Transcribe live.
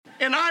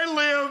and I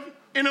live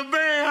in a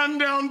van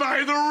down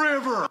by the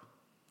river.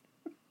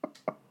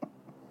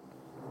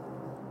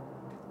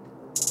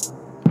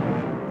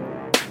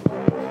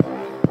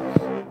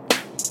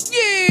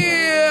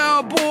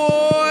 Yeah,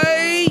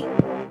 boy!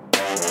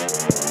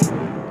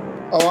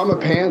 Oh, I'm a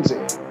pansy.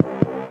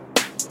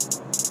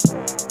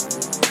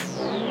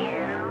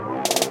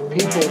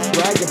 People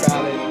brag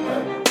about it.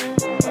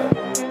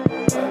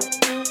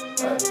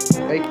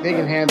 They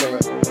can handle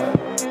it.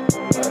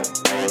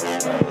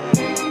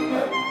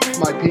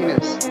 My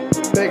penis.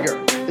 It's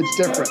bigger. It's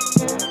different.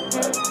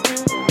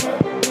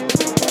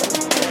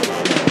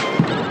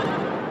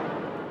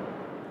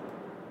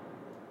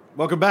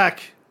 Welcome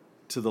back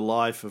to the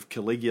life of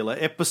Caligula,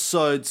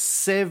 episode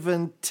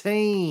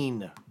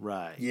 17,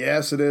 Ray.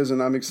 Yes, it is,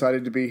 and I'm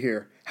excited to be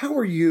here. How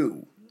are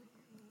you?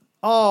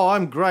 Oh,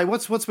 I'm great.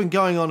 What's been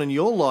going on in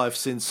your life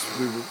since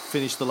we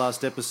finished the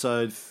last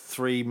episode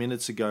 3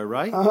 minutes ago,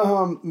 Ray?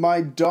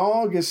 My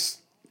dog is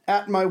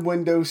at my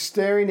window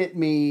staring at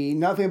me.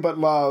 Nothing but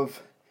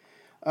love.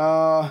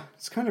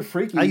 It's kind of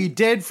freaky. Are you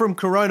dead from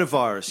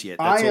coronavirus yet?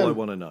 That's all I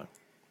want to know.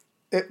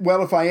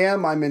 Well, if I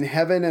am, I'm in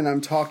heaven and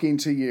I'm talking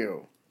to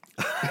you.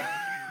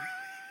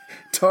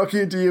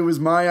 Talking to you is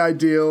my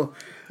ideal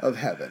of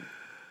heaven.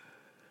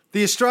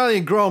 The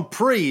Australian Grand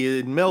Prix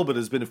in Melbourne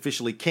has been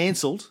officially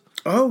cancelled.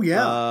 Oh,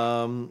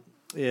 yeah.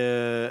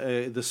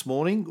 This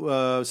morning.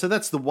 So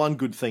that's the one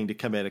good thing to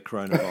come out of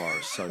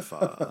coronavirus so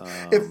far.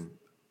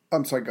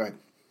 I'm sorry, go ahead.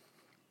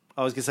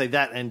 I was going to say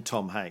that and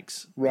Tom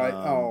Hanks.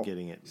 Right.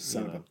 Getting it.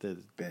 Son of a they're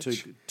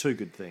bitch. two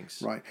good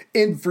things. Right.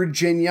 In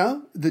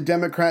Virginia, the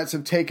Democrats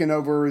have taken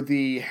over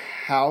the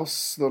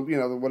House,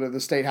 the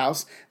state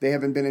house. They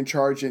haven't been in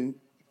charge in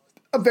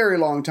a very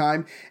long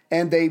time,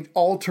 and they've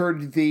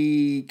altered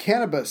the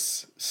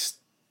cannabis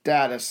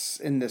status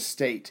in this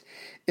state.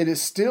 It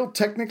is still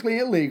technically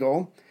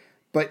illegal,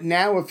 but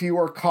now if you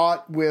are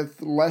caught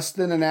with less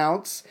than an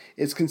ounce,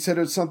 it's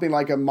considered something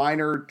like a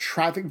minor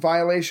traffic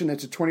violation.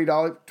 It's a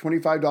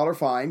 $25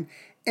 fine,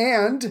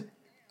 and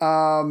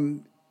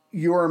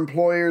your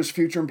employers,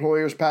 future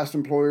employers, past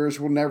employers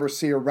will never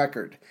see a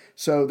record.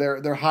 So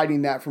they're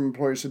hiding that from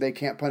employers so they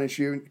can't punish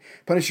you.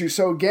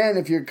 So again,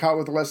 if you're caught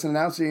with less than an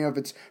ounce, if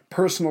it's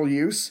personal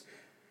use,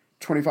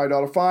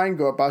 $25 fine,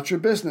 go about your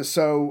business.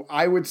 So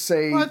I would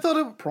say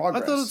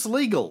progress. I thought it's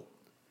legal.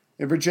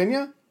 In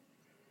Virginia?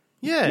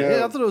 Yeah, No.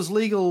 yeah, I thought it was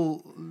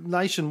legal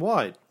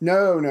nationwide.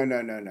 No.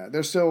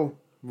 They're still...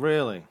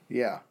 Really?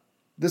 Yeah.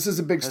 This is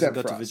a big step for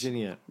us. Got to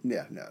Virginia.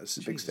 Yeah, no, this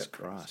is a big step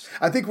for us. Christ.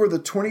 I think we're the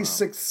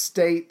 26th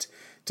state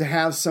to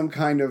have some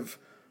kind of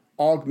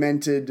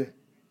augmented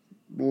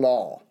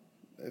law,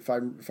 if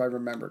I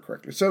remember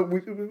correctly. So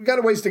we've got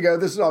a ways to go.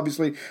 This is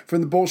obviously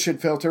from the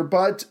bullshit filter,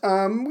 but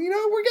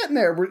we're getting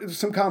there.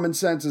 Some common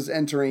sense is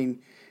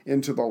entering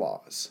into the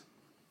laws.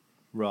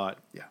 Right.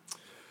 Yeah.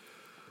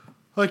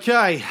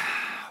 Okay.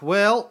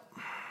 Well,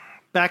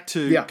 back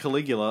to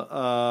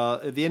Caligula.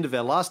 At the end of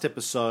our last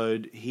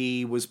episode,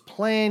 he was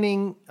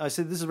planning, I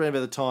said this is around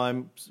about the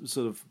time,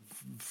 sort of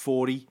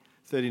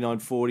 39,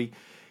 40.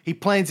 He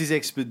plans his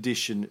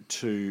expedition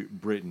to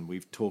Britain.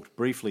 We've talked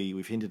briefly,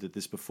 we've hinted at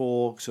this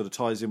before, sort of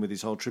ties in with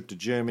his whole trip to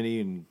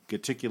Germany and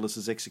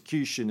Germanicus'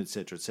 execution,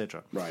 etc.,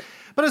 etc. Right.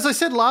 But as I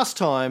said last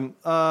time,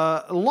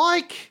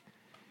 like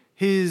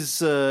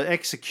his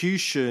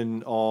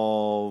execution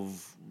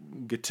of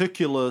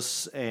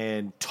Germanicus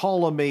and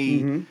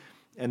Ptolemy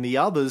and the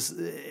others,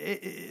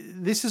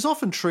 this is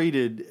often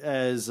treated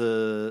as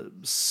a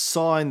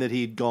sign that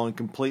he'd gone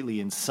completely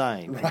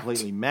insane,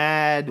 completely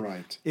mad.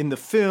 Right. In the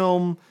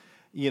film,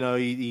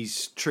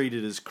 he's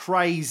treated as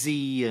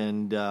crazy,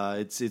 and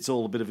it's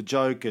all a bit of a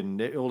joke,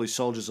 and all his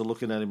soldiers are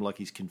looking at him like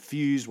he's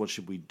confused. What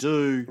should we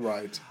do?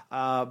 Right.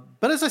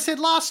 But as I said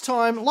last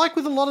time, like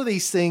with a lot of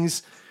these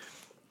things,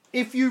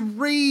 if you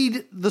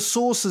read the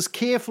sources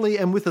carefully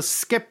and with a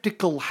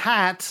skeptical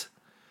hat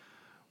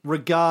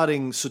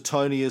regarding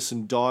Suetonius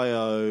and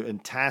Dio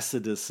and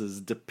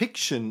Tacitus's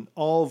depiction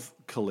of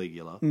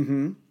Caligula,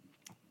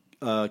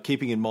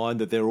 keeping in mind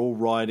that they're all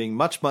writing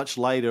much, much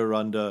later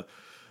under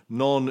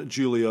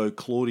non-Julio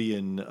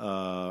Claudian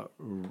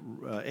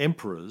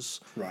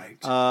emperors,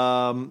 right?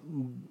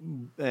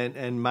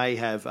 And may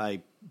have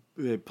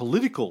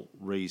political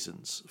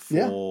reasons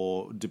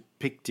for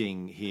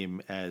depicting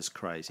him as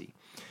crazy.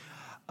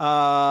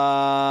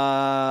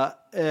 And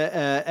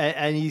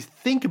you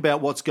think about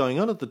what's going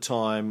on at the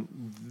time,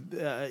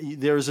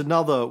 there is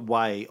another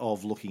way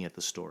of looking at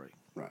the story.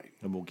 Right.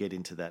 And we'll get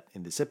into that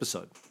in this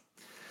episode.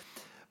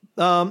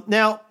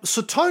 Now,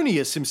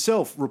 Suetonius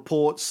himself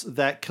reports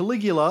that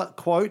Caligula,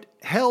 quote,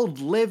 held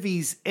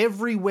levies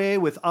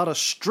everywhere with utter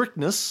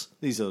strictness,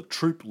 these are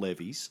troop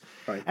levies,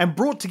 right, and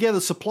brought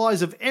together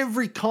supplies of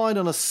every kind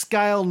on a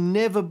scale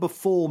never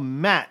before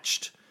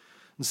matched,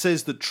 and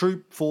says that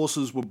troop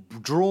forces were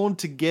drawn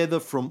together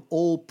from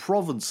all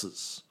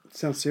provinces.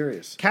 Sounds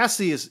serious.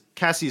 Cassius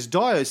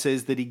Dio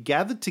says that he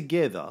gathered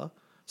together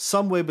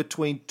somewhere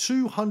between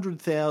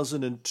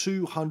 200,000 and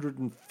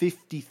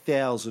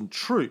 250,000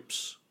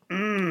 troops.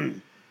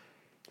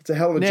 It's a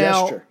hell of a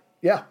gesture.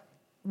 Yeah.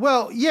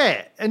 Well,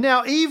 yeah. And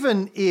now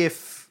even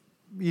if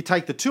you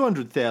take the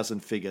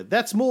 200,000 figure,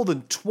 that's more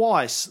than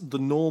twice the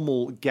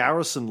normal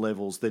garrison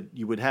levels that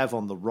you would have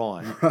on the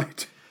Rhine.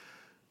 Right.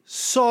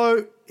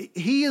 So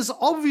he is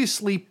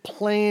obviously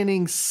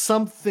planning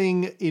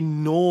something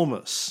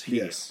enormous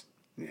here.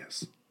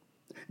 Yes.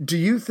 Do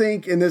you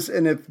think and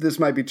if this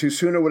might be too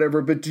soon or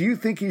whatever, but do you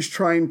think he's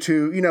trying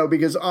to,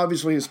 because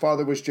obviously his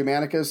father was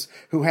Germanicus,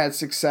 who had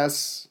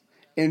success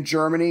in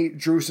Germany.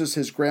 Drusus,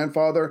 his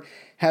grandfather,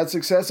 had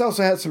success,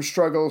 also had some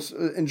struggles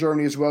in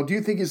Germany as well. Do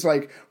you think he's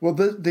like, well,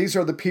 these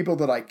are the people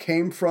that I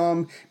came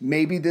from.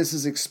 Maybe this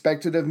is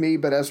expected of me,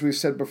 but as we've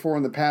said before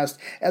in the past,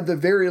 at the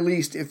very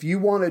least, if you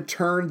want to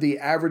turn the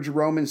average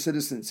Roman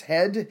citizen's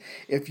head,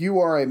 if you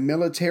are a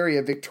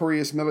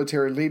victorious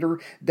military leader,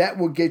 that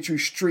will get you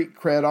street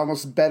cred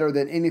almost better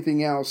than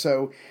anything else.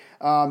 So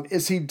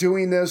is he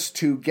doing this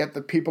to get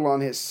the people on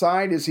his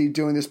side? Is he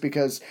doing this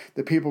because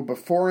the people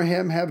before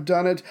him have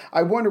done it?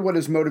 I wonder what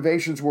his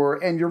motivations were.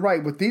 And you're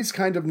right, with these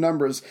kind of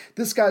numbers,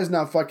 this guy's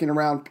not fucking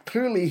around.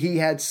 Clearly, he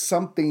had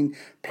something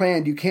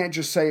planned. You can't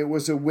just say it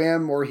was a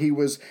whim or he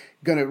was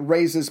going to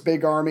raise this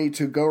big army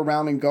to go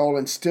around in Gaul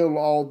and steal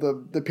all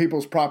the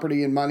people's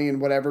property and money and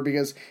whatever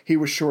because he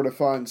was short of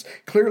funds.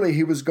 Clearly,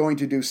 he was going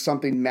to do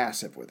something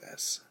massive with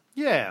this.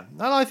 Yeah,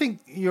 and I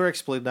think your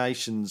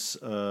explanation's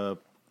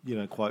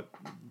quite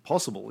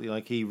possible.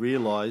 Like he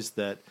realized,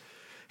 as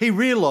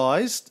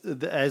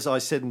I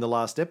said in the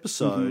last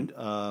episode,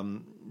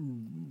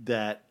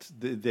 that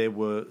there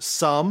were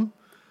some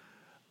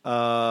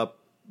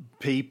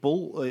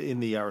people in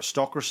the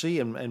aristocracy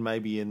and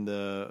maybe in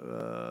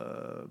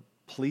the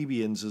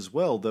plebeians as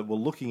well that were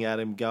looking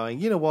at him going,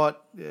 you know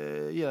what,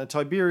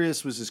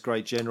 Tiberius was this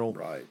great general.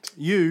 Right.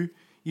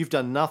 You've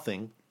done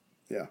nothing.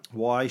 Yeah.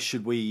 Why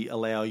should we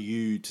allow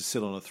you to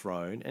sit on a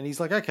throne? And he's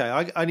like,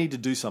 okay, I need to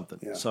do something.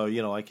 Yeah. So,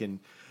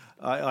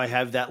 I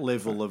have that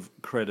level of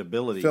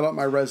credibility. Fill out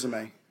my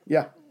resume.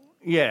 Yeah.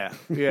 Yeah.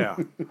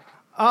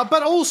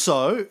 But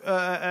also,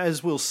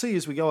 as we'll see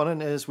as we go on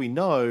and as we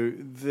know,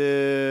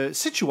 the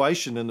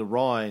situation in the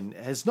Rhine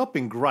has not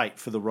been great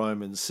for the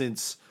Romans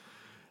since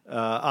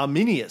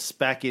Arminius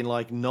back in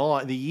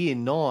the year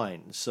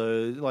 9.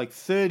 So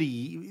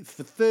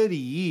for 30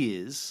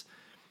 years...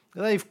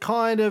 they've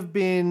kind of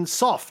been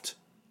soft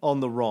on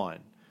the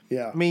Rhine.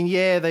 Yeah. I mean,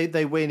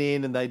 they went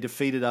in and they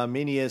defeated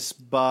Arminius,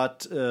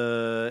 but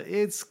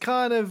it's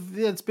been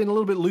a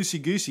little bit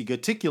loosey-goosey.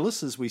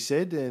 Goticulus, as we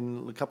said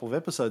in a couple of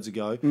episodes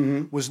ago,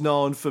 was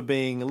known for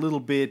being a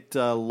little bit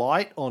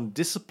light on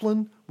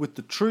discipline with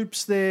the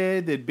troops there.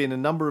 There'd been a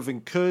number of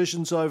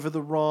incursions over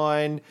the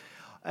Rhine.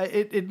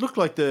 It looked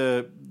like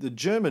the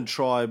German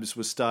tribes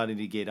were starting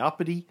to get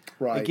uppity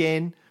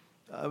again.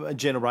 A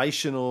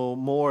generation or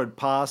more had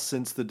passed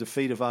since the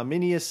defeat of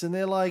Arminius, and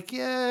they're like,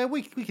 yeah,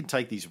 we can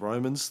take these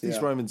Romans. These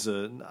Romans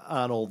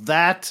aren't all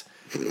that.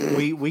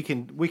 we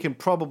can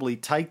probably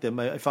take them.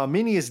 If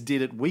Arminius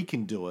did it, we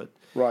can do it.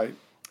 Right.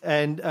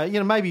 And,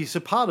 maybe so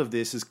part of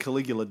this is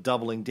Caligula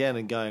doubling down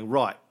and going,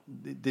 right,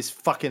 this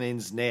fucking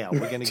ends now.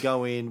 We're going to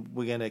go in,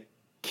 we're going to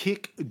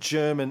kick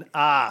German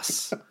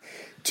ass.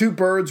 2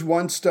 birds,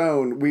 1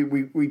 stone.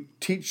 We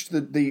teach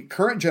the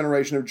current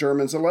generation of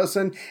Germans a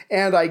lesson,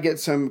 and I get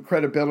some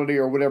credibility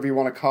or whatever you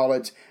want to call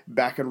it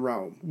back in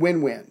Rome.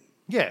 Win-win.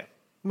 Yeah.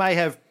 May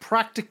have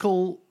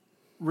practical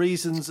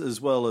reasons as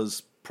well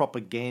as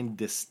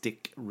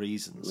propagandistic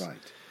reasons. Right.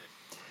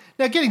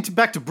 Now, getting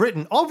back to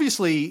Britain,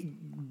 obviously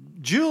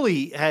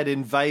Julie had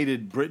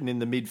invaded Britain in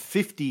the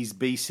mid-50s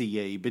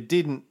BCE, but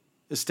didn't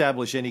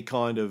establish any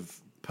kind of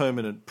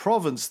permanent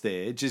province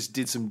there, just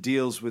did some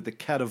deals with the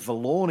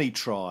Cativalorni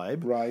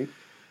tribe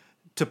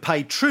to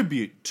pay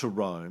tribute to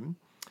Rome.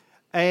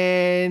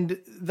 And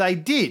they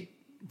did,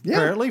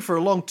 apparently, for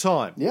a long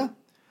time. Yeah.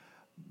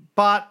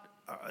 But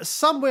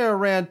somewhere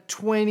around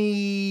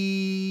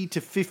 20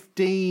 to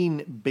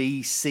 15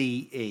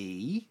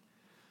 BCE,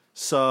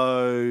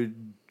 so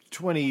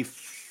 30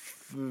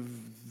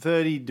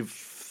 to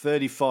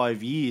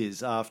 35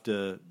 years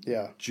after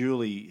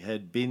Julie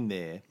had been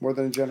there. More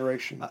than a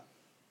generation.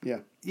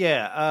 A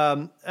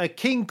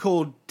king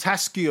called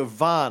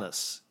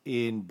Tasciovanus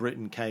in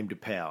Britain came to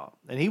power.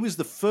 And he was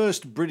the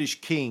first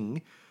British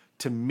king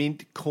to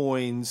mint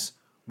coins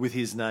with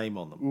his name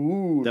on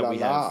them that we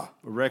have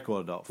a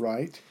record of.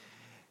 Right.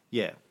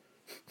 Yeah.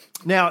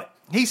 Now,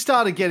 he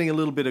started getting a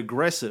little bit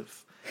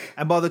aggressive.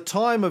 And by the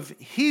time of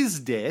his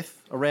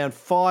death, around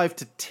 5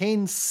 to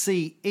 10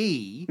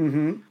 CE,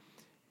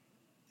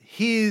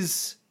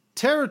 his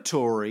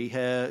territory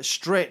has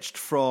stretched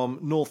from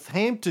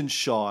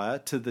Northamptonshire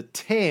to the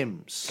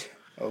Thames.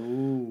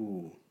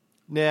 Oh.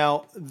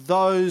 Now,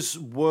 those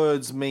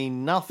words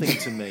mean nothing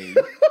to me.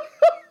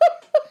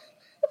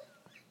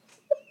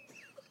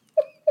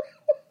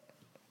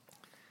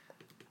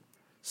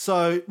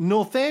 So,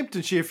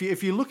 Northamptonshire,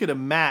 if you look at a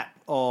map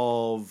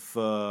of,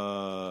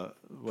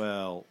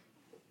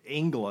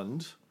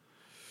 England,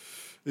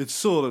 it's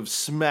sort of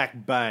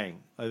smack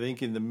bang, I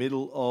think, in the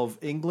middle of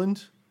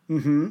England.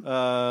 Where's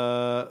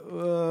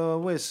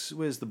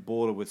the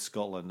border with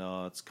Scotland?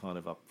 No, it's kind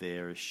of up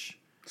there-ish.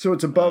 So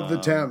it's above the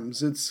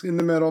Thames. It's in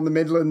the middle, in the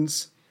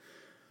Midlands.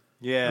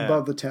 Yeah.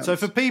 Above the Thames. So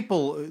for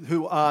people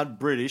who aren't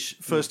British,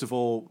 first of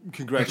all,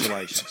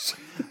 congratulations.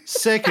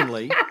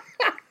 Secondly,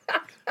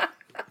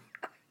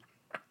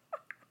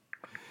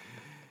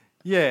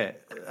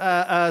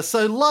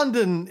 so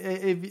London,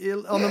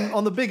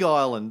 on the Big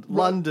Island,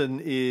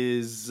 London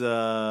is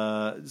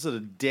sort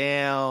of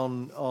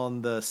down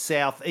on the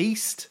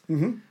southeast.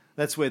 Mm-hmm.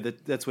 That's where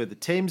the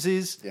Thames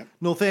is. Yep.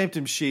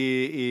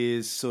 Northamptonshire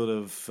is sort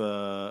of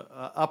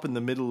up in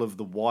the middle of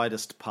the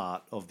widest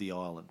part of the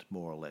island,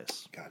 more or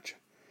less. Gotcha.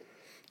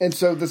 And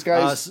so this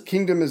guy's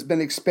kingdom has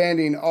been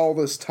expanding all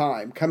this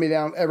time, coming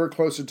down ever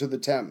closer to the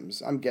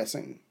Thames, I'm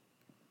guessing.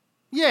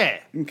 Yeah.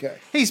 Okay.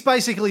 He's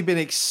basically been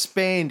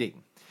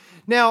expanding.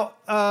 Now,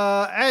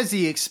 as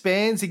he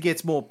expands, he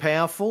gets more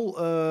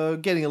powerful,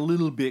 getting a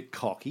little bit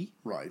cocky,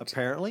 right?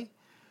 Apparently,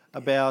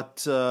 about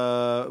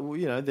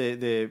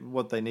their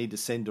what they need to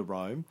send to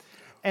Rome,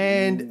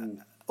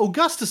 and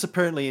Augustus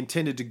apparently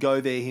intended to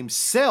go there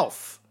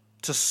himself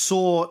to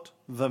sort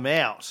them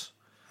out.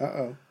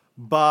 Uh-oh.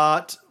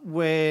 But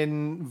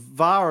when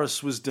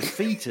Varus was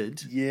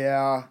defeated,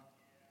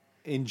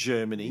 in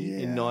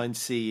Germany in 9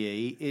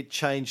 CE, it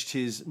changed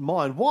his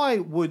mind. Why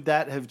would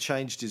that have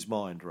changed his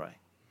mind, Ray?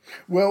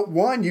 Well,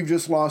 one, you've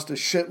just lost a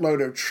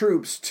shitload of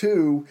troops.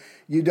 Two,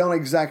 you don't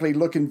exactly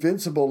look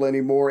invincible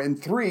anymore.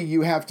 And three,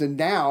 you have to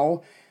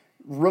now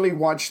really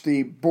watch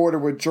the border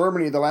with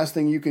Germany. The last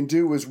thing you can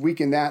do is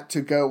weaken that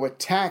to go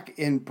attack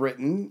in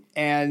Britain.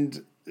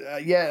 And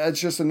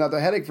it's just another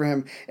headache for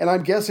him. And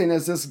I'm guessing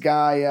as this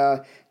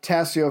guy,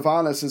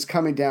 Tasciovanus, is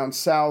coming down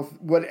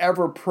south,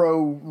 whatever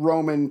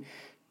pro-Roman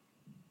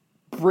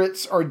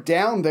Brits are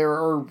down there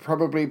are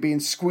probably being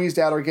squeezed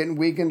out or getting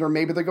weakened, or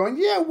maybe they're going,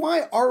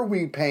 why are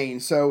we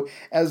paying? So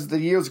as the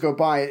years go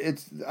by,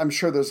 I'm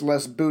sure there's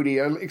less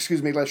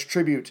less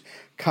tribute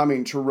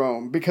coming to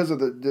Rome because of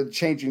the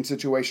changing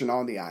situation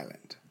on the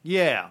island.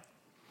 Yeah.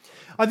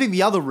 I think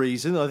the other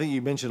reason, I think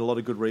you mentioned a lot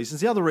of good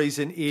reasons. The other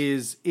reason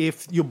is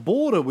if your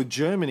border with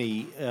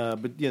Germany,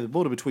 the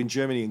border between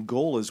Germany and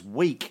Gaul is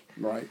weak,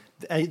 right?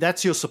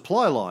 That's your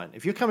supply line.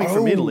 If you're coming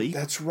from Italy,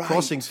 that's right,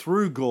 crossing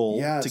through Gaul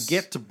to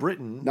get to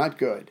Britain, not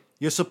good.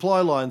 Your supply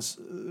line's,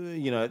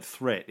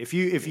 threat. If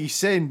you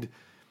send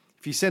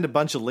a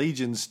bunch of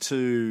legions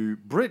to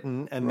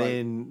Britain and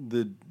then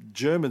the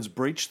Germans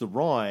breach the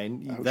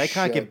Rhine, they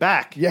can't get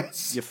back.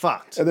 Yes, you're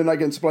fucked. And they're not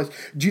getting supplies.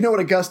 Do you know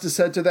what Augustus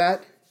said to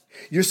that?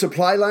 Your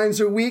supply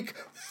lines are weak?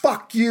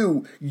 Fuck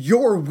you.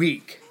 You're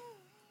weak.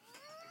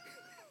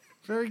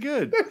 Very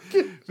good.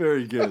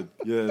 Very good.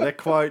 Yeah, that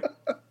quote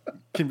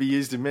can be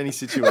used in many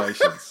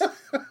situations.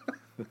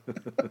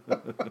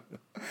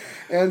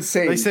 And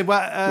say they said,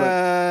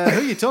 well, who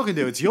are you talking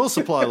to? It's your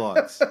supply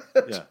lines.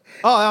 Yeah.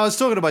 Oh, I was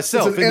talking to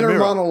myself it's an in the inner mirror.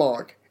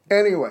 monologue.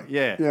 Anyway.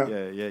 Yeah.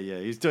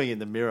 He's doing it in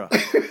the mirror.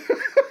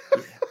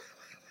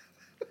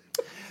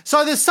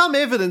 So there's some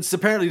evidence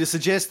apparently to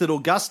suggest that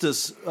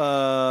Augustus,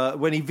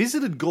 when he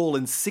visited Gaul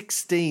in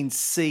 16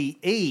 CE,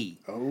 he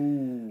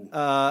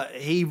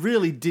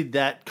really did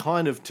that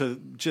kind of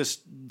to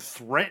just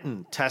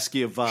threaten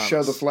Tasciovanus.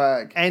 Show the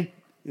flag. And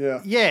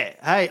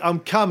hey,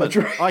 I'm coming.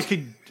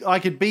 Right. I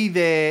could be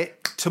there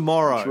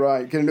tomorrow. That's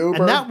right. Get an Uber.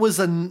 And that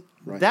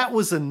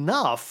was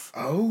enough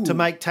to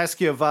make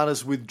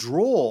Tasciovanus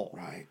withdraw.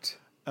 Right.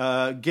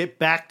 Get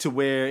back to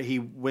where he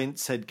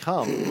whence had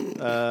come.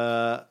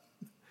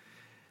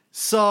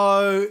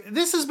 So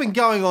this has been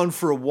going on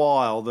for a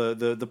while,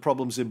 the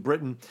problems in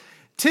Britain.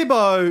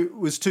 Thibaut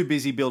was too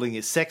busy building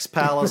his sex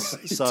palace,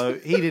 so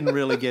he didn't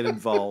really get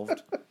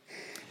involved.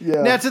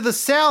 Yeah. Now, to the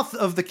south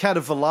of the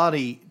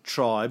Catuvellarii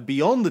tribe,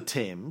 beyond the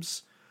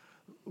Thames,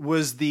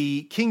 was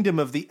the kingdom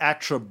of the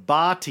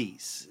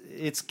Atrebates.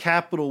 Its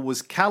capital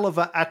was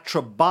Caliva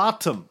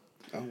Atrebatum,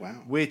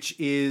 which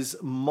is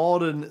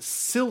modern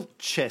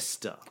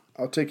Silchester.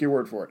 I'll take your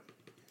word for it.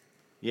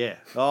 Yeah.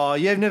 Oh,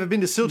 you've never been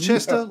to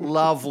Silchester? No.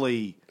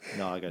 Lovely.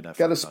 No, I got no.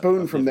 Got a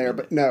spoon from there,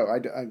 but no,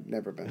 I've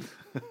never been.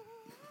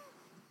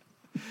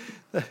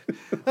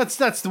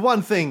 That's the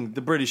one thing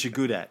the British are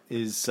good at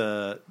is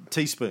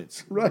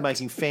teaspoons,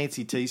 making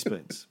fancy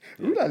teaspoons.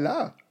 Yeah. Ooh la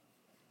la.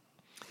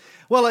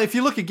 Well, if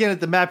you look again at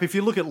the map, if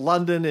you look at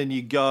London and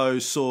you go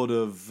sort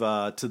of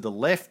to the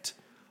left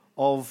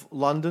of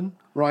London,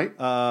 right?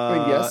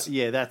 Yes.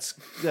 Yeah, that's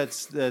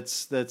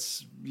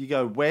you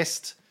go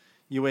west.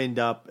 You end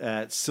up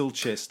at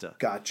Silchester.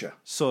 Gotcha.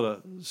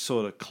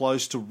 Sort of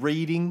close to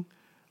Reading,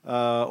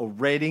 or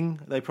Reading,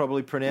 they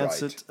probably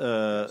pronounce it.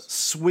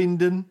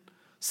 Swindon,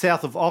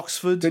 south of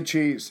Oxford. Good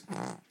cheese.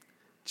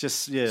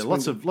 Just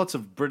lots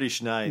of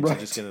British names. I'm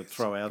just going to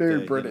throw out very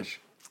there.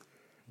 British.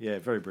 Yeah,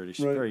 very British.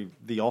 Right. Very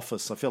The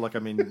Office. I feel like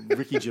I'm in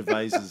Ricky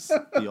Gervais's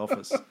The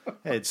Office.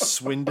 Yeah, it's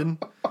Swindon.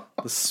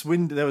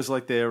 That was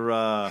like their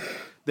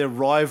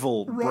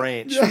rival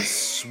branch was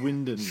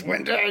Swindon.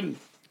 Swindon.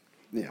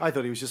 Yeah. I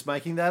thought he was just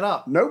making that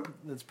up. Nope.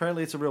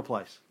 Apparently it's a real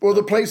place. Well,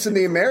 the place in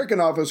the American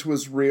office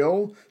was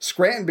real,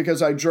 Scranton,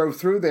 because I drove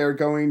through there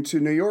going to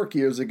New York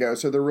years ago.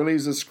 So the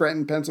release is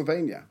Scranton,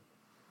 Pennsylvania.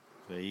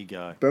 There you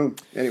go. Boom.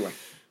 Anyway.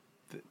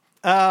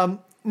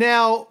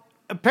 Now,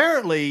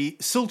 apparently,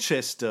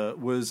 Silchester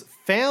was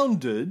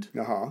founded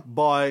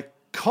by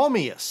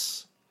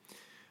Commius.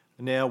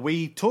 Now,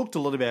 we talked a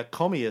lot about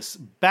Commius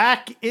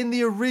back in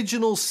the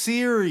original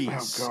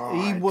series. Oh,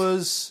 God.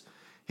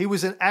 He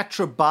was an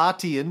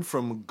Atrebatian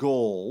from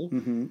Gaul.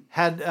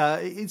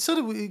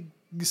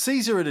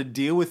 Caesar had a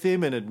deal with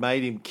him and had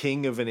made him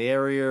king of an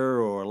area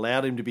or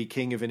allowed him to be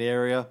king of an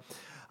area.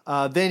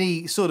 Then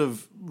he sort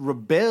of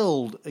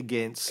rebelled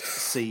against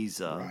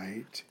Caesar.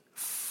 Right.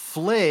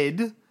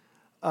 Fled,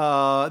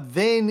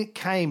 then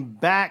came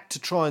back to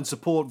try and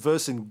support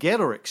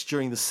Vercingetorix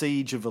during the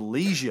siege of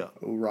Alesia.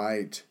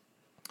 Right.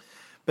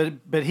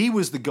 But he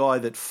was the guy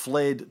that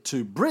fled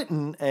to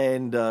Britain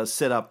and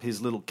set up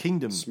his little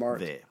kingdom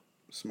there.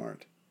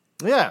 Smart.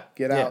 Yeah.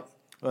 Get out.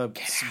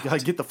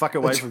 Get the fuck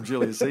away from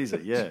Julius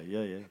Caesar. Yeah.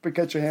 But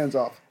get your hands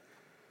off.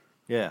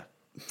 Yeah.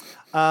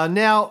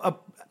 Now,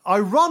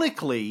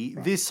 ironically,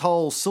 this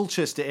whole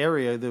Silchester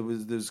area that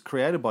was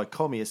created by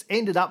Commius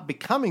ended up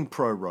becoming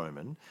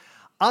pro-Roman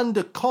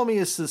under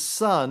Commius'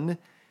 son,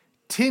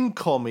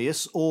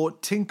 Tincommius, or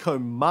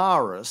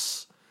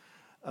Tincomarus.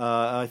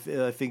 I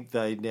think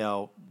they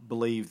now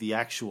believe the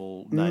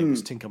actual name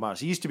was Tincomarus.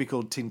 He used to be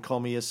called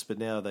Tincommius, but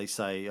now they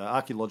say,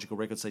 archaeological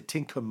records say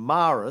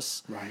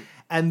Tincomarus. Right.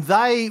 And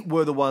they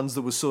were the ones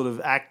that were sort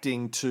of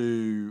acting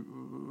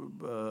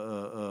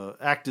to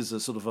act as a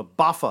sort of a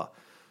buffer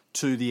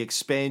to the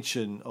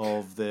expansion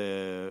of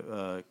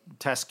the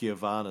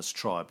Tasciovanus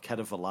tribe,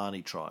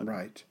 Cativalani tribe.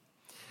 Right.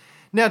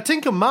 Now,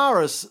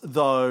 Tincomarus,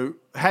 though,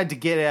 had to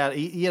get out.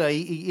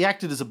 He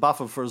acted as a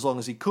buffer for as long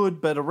as he could,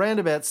 but around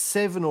about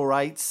 7 or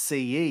 8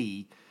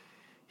 CE,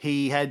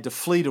 he had to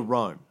flee to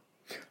Rome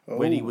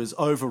when he was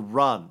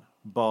overrun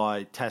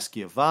by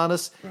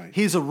Tasciovanus. Right.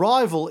 His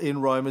arrival in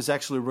Rome is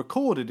actually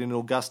recorded in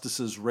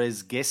Augustus's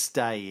Res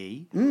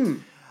Gestae.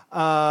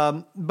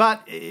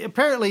 But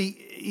apparently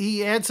he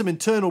had some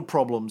internal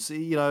problems.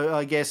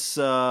 I guess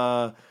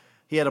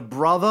he had a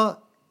brother,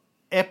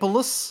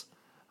 Epilus,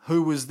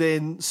 who was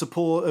then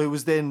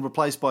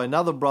replaced by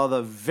another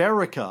brother,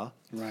 Verica.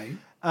 Right.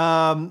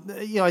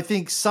 I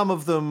think some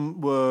of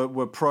them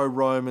were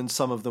pro-Roman,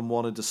 some of them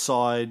wanted to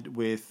side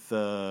with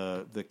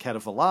the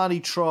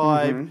Cativalani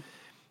tribe.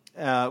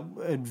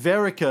 And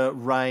Verica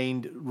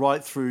reigned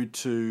right through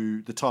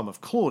to the time of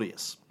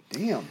Claudius.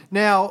 Damn.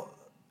 Now,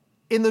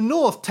 in the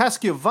north,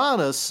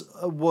 Tasciovanus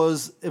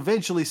was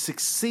eventually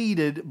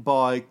succeeded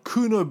by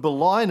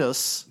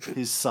Cunobelinus,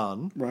 his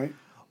son, Right.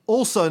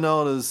 also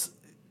known as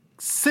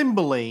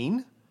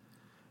Cymbeline,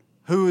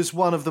 who is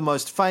one of the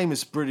most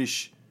famous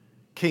British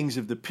kings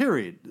of the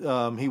period.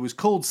 He was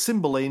called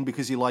Cymbeline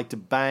because he liked to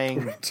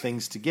bang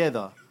things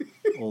together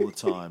all the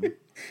time.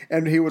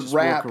 And he would Just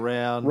rap walk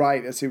around.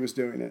 right as he was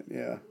doing it,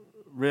 yeah.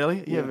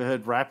 Really? You ever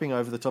heard rapping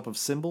over the top of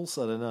cymbals?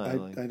 I don't know.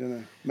 I don't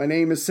know. My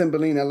name is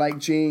Cymbeline. I like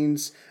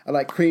jeans. I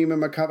like cream in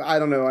my cup. I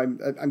don't know.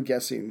 I'm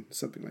guessing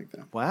something like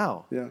that.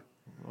 Wow. Yeah.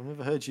 I've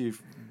never heard you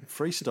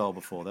freestyle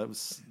before. That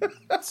was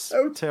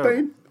So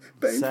terrible.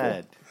 painful.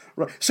 Sad.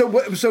 Right. So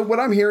what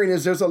I'm hearing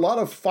is there's a lot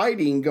of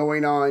fighting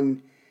going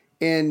on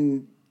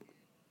in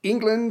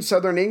England,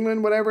 southern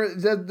England, whatever.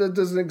 That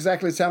doesn't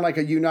exactly sound like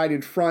a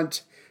united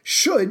front.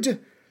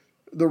 Should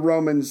the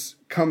Romans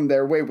come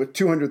their way with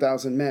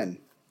 200,000 men?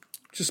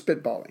 Just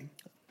spitballing.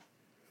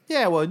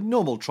 Yeah, well,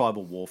 normal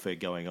tribal warfare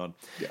going on.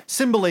 Yeah.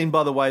 Cymbeline,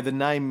 by the way, the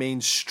name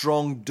means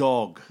strong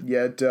dog.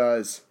 Yeah, it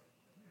does.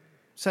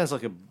 Sounds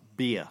like a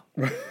beer.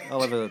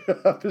 I'll have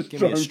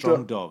give me a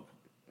strong dog.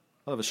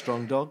 I'll have a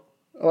strong dog.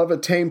 I'll have a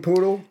tame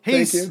poodle.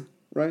 Thank you.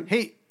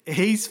 Right.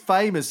 He's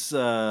famous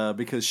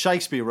because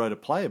Shakespeare wrote a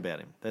play about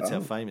him. That's how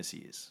famous he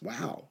is.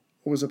 Wow.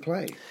 What was a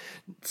play?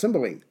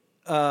 Cymbeline.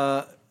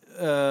 Yeah.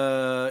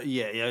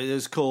 It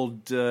was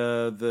called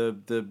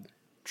the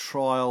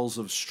Trials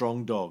of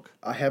Strong Dog.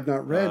 I have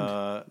not read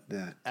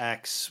that.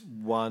 Acts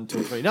 1,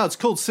 2, 3. No, it's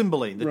called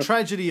Cymbeline. The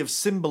Tragedy of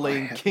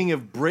Cymbeline, King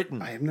of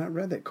Britain. I have not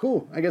read that.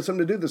 Cool. I got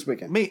something to do this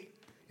weekend. Me?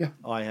 Yeah.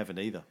 I haven't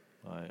either.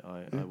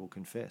 I will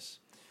confess.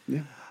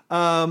 Yeah.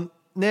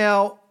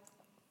 Now,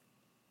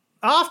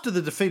 after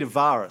the defeat of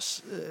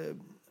Varus,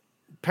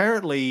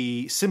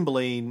 apparently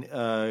Cymbeline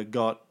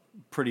got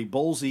pretty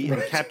ballsy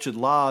and captured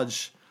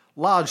large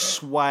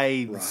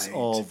swathes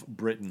of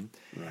Britain,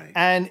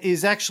 and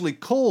is actually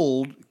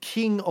called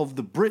King of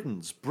the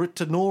Britons,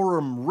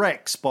 Britannorum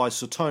Rex, by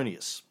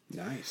Suetonius.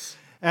 Nice.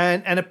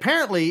 And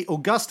apparently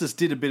Augustus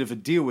did a bit of a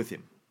deal with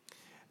him.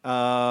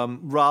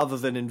 Rather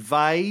than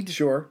invade,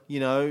 sure,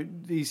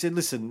 he said,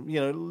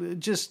 "Listen,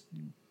 just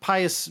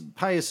pay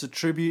us a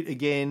tribute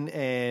again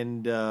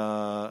and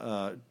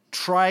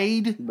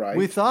trade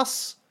with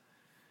us."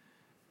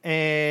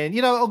 And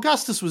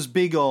Augustus was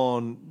big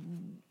on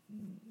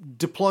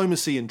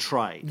diplomacy and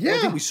trade. Yeah. I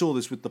think we saw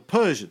this with the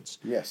Persians.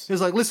 Yes, he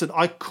was like, "Listen,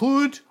 I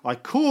could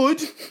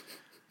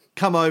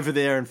come over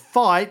there and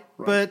fight,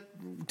 but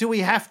do we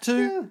have to?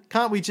 Yeah.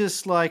 Can't we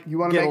just you want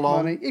to get make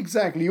along?" money?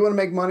 Exactly. You want to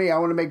make money. I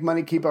want to make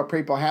money. Keep our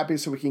people happy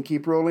so we can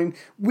keep rolling.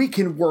 We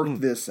can work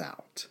this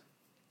out.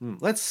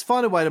 Let's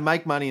find a way to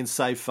make money and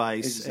save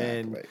face. Exactly.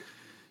 And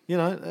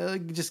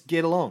just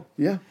get along.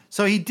 Yeah.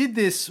 So he did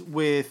this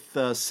with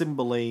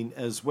Cymbeline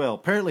as well.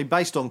 Apparently,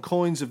 based on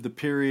coins of the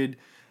period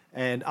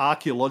and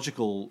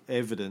archaeological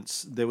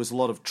evidence, there was a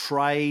lot of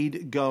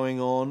trade going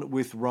on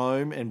with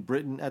Rome and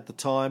Britain at the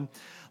time.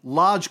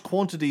 Large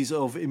quantities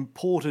of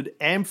imported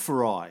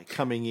amphorae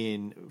coming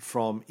in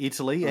from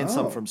Italy and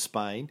some from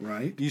Spain.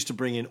 Right. Used to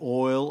bring in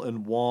oil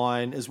and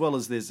wine, as well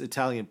as there's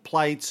Italian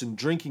plates and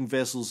drinking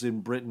vessels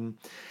in Britain.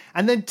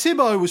 And then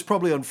Thibaut was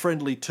probably on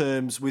friendly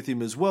terms with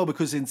him as well,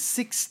 because in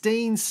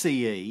 16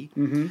 CE,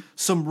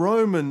 some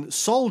Roman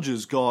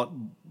soldiers got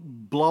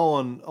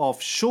blown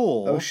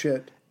offshore. Oh,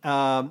 shit.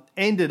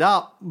 Ended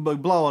up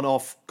blown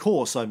off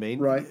course,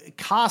 Right.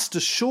 cast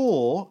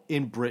ashore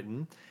in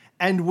Britain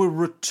and were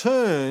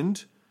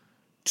returned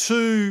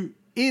to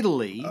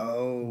Italy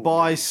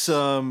by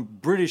some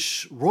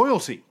British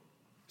royalty.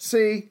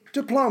 See,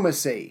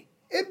 diplomacy.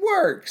 It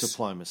works.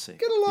 Diplomacy.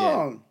 Get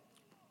along.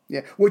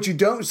 Yeah. What you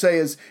don't say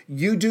is,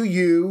 you do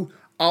you,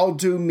 I'll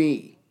do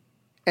me.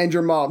 And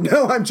your mom.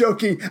 No, I'm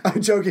joking.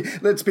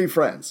 Let's be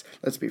friends.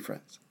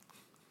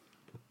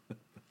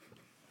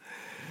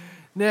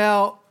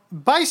 Now,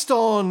 based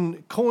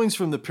on coins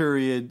from the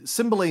period,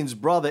 Cymbeline's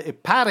brother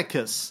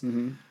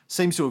Brittanicus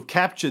seems to have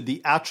captured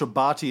the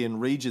Atrebatian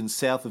region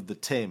south of the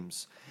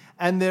Thames.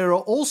 And there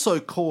are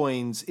also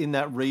coins in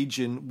that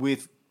region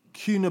with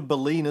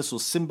Cunobelinus or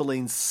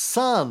Cymbeline's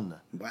son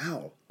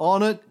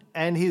on it.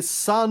 And his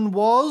son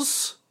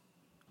was?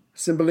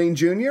 Cymbeline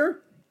Jr.?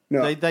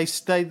 No.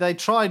 They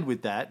tried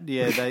with that.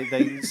 Yeah,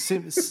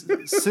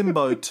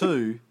 Simbo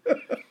 2,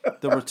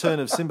 the return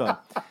of Simbo.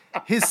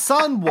 His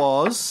son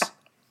was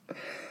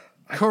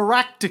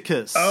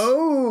Caractacus.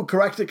 Oh,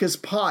 Caractacus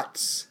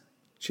Potts.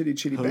 Chitty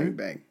Chitty Bang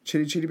Bang.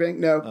 Chitty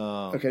Bang? No.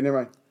 Okay, never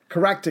mind.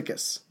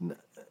 Caractacus.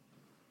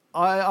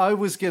 I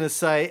was going to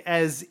say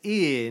as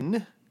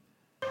in...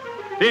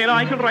 There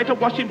I can write a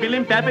washing bill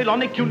in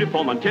Babylonic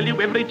uniform and tell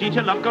you every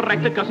detail of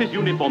Caractacus'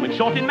 uniform. In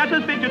short, in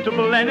matters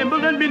vegetable,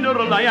 animal, and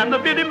mineral, I am the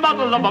very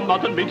model of a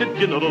modern major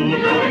general.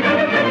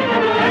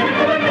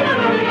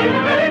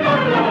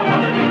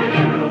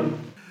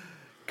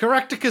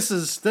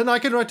 Caractacus's. Then I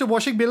can write a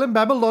washing bill in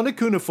Babylonic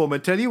uniform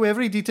and tell you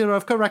every detail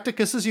of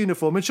Caractacus's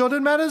uniform. In short,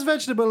 in matters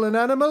vegetable and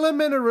animal and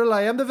mineral,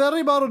 I am the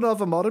very model of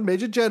a modern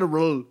major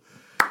general.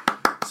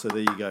 So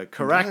there you go,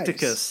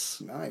 Caractacus.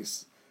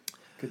 Nice.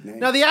 Good name.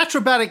 Now, the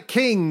Atrebatic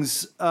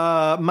kings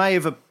may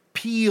have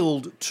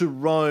appealed to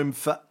Rome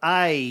for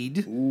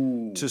aid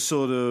to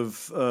sort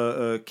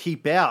of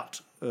keep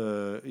out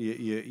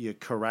your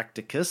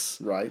Caractacus.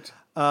 Right.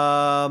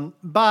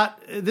 But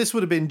this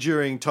would have been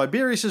during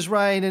Tiberius's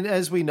reign, and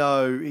as we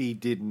know, he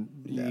didn't.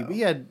 No.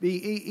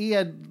 He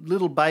had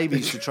little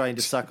babies to train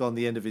to suck on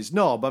the end of his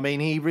knob. I mean,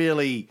 he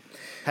really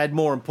had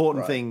more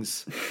important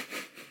things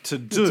to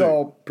do. It's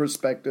all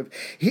perspective.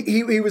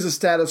 He was a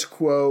status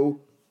quo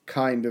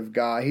kind of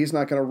guy. He's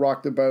not going to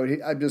rock the boat.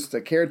 I'm just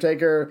a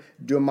caretaker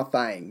doing my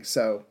thing.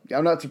 So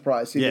I'm not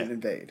surprised he didn't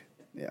invade.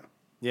 Yeah.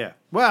 Yeah.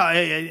 Well,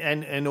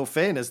 and in all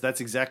fairness,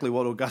 that's exactly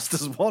what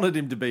Augustus wanted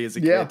him to be as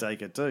a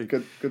caretaker too.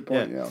 Good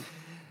point, yeah.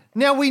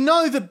 Now, we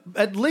know that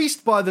at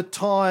least by the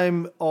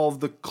time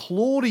of the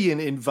Claudian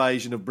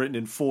invasion of Britain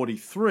in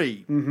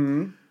 43,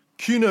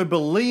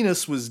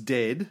 Cunobelinus was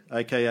dead,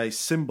 a.k.a.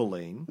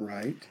 Cymbeline.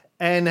 Right.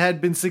 And had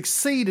been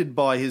succeeded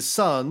by his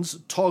sons,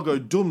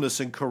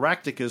 Togodumnus and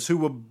Caractacus, who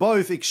were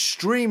both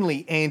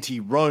extremely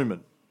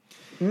anti-Roman.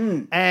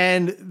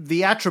 And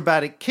the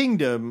Atrebatic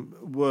kingdom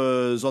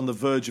was on the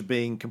verge of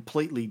being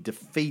completely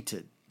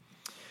defeated.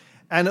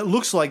 And it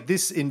looks like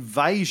this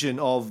invasion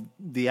of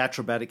the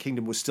Atrebatic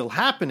kingdom was still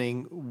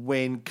happening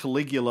when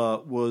Caligula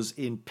was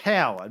in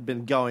power. It had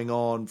been going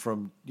on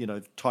from,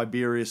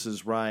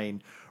 Tiberius's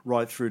reign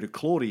right through to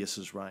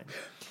Claudius's reign.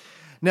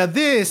 Now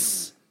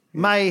this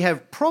may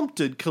have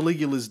prompted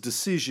Caligula's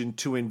decision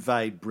to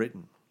invade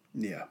Britain.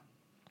 Yeah.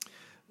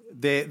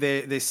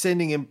 They're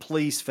sending him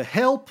pleas for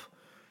help.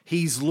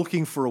 He's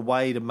looking for a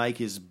way to make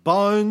his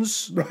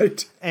bones.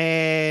 Right.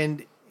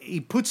 And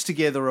he puts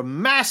together a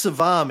massive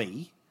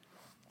army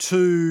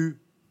to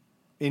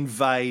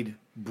invade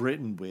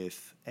Britain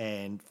with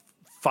and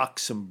fuck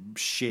some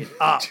shit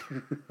up.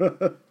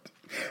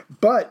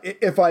 But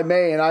if I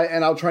may,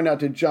 and I'll try not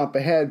to jump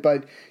ahead,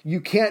 but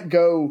you can't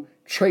go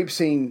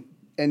traipsing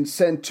and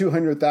send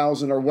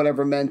 200,000 or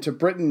whatever men to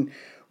Britain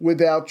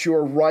without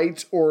your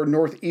right or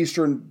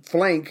northeastern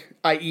flank,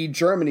 i.e.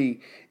 Germany,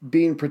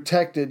 being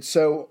protected.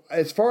 So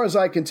as far as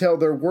I can tell,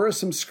 there were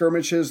some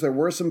skirmishes, there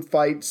were some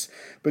fights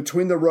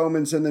between the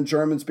Romans and the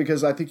Germans,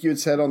 because I think you had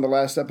said on the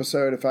last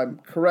episode, if I'm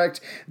correct,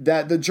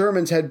 that the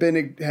Germans had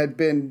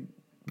been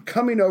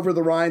coming over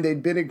the Rhine.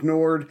 They'd been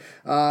ignored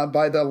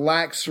by the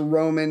lax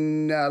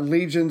Roman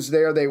legions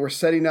there. They were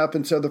setting up.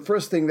 And so the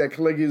first thing that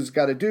Caligula's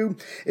got to do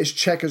is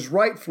check his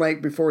right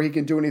flank before he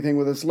can do anything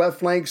with his left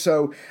flank.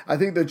 So I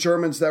think the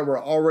Germans that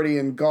were already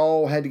in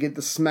Gaul had to get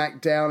the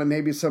smack down, and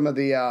maybe some of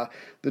the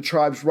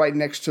tribes right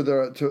next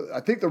to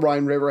I think the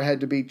Rhine River had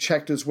to be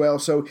checked as well.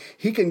 So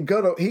he can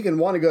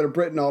want to go to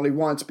Britain all he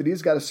wants, but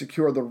he's got to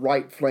secure the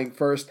right flank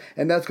first,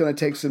 and that's going to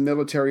take some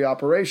military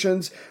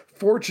operations.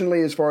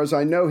 fortunately, as far as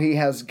I know, he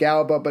has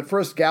Galba. But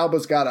first,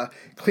 Galba's got to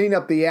clean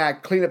up the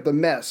act, clean up the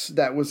mess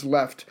that was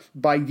left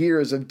by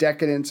years of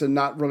decadence and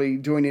not really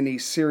doing any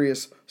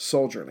serious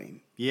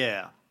soldiering.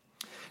 Yeah.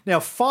 Now,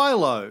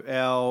 Philo,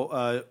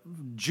 our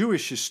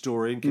Jewish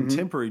historian,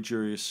 contemporary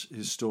Jewish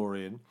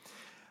historian,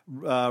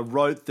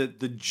 wrote that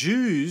the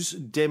Jews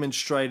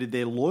demonstrated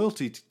their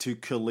loyalty to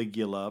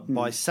Caligula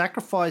by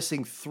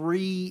sacrificing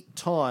 3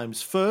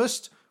 times.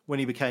 First, when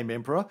he became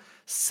emperor.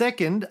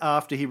 Second,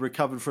 after he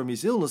recovered from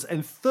his illness.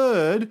 And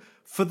third,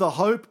 for the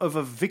hope of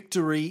a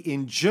victory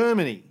in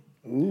Germany.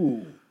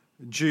 Ooh.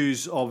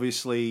 Jews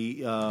obviously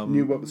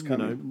knew what was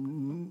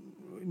coming.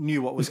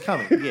 Knew what was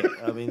coming. Yeah,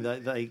 I mean,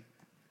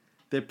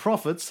 their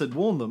prophets had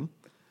warned them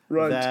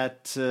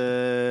that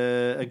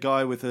a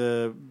guy with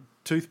a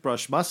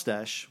toothbrush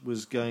mustache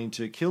was going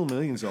to kill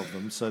millions of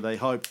them. So they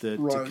hoped that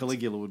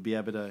Caligula would be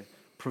able to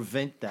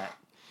prevent that.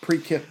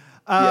 Yes,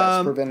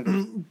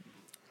 preventative.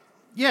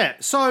 Yeah,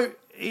 so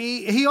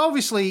he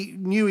obviously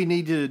knew he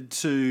needed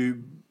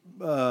to,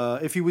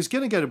 if he was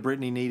going to go to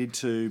Britain, he needed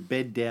to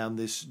bed down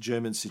this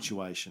German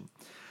situation.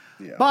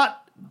 Yeah. But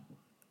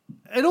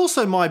it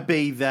also might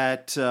be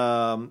that,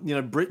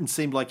 Britain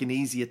seemed like an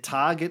easier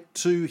target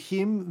to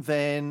him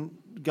than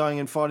going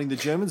and fighting the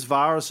Germans.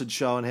 Varus had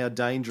shown how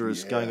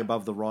dangerous going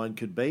above the Rhine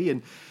could be,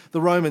 and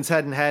the Romans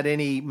hadn't had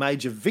any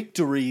major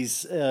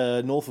victories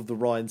north of the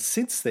Rhine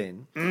since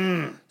then.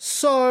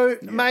 So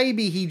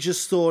maybe he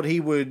just thought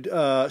he would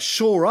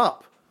shore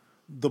up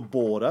the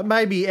border.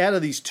 Maybe out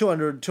of these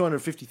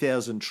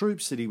 250,000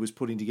 troops that he was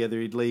putting together,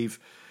 he'd leave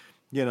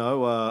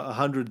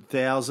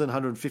 100,000,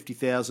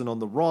 150,000 on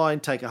the Rhine,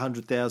 take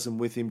 100,000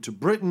 with him to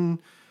Britain,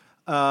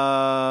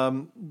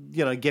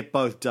 get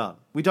both done.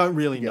 We don't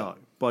really know,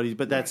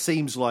 but that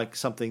seems like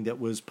something that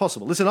was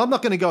possible. Listen, I'm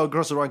not going to go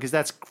across the Rhine because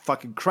that's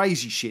fucking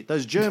crazy shit.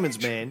 Those Germans,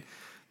 man,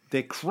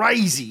 they're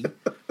crazy.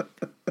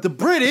 The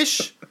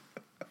British,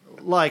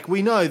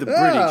 we know the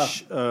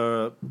British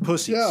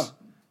pussies,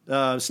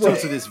 still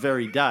to this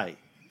very day.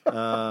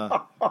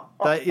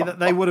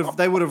 They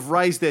would have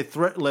raised their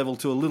threat level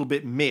to a little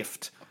bit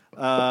miffed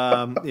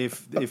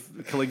if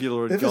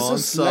Caligula had gone.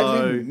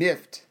 So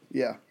miffed,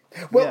 yeah.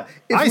 Well,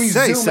 if we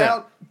zoom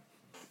out,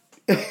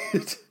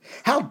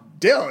 how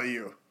dare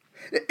you?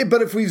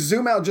 But if we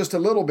zoom out just a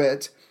little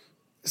bit,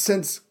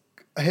 since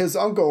his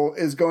uncle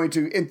is going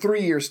to, in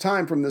 3 years'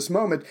 time from this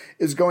moment,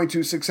 is going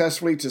to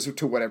successfully,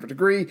 to whatever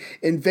degree,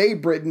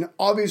 invade Britain.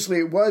 Obviously,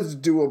 it was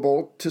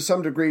doable to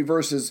some degree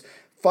versus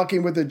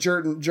fucking with the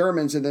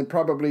Germans and then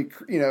probably,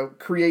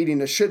 creating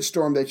a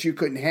shitstorm that you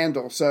couldn't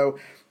handle. So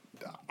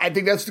I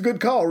think that's the good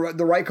call,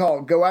 the right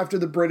call. Go after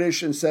the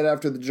British instead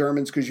after the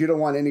Germans because you don't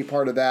want any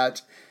part of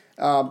that.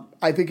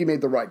 I think he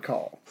made the right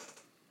call.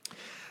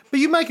 But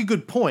you make a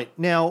good point.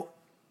 Now,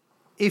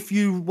 if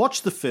you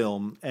watch the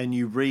film and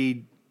you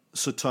read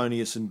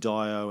Suetonius and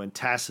Dio and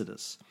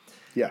Tacitus,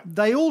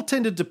 they all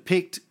tend to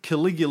depict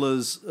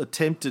Caligula's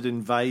attempted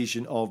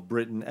invasion of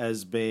Britain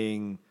as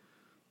being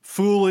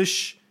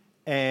foolish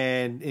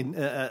and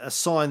a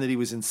sign that he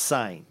was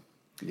insane.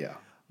 Yeah.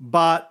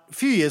 But a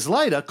few years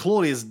later,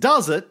 Claudius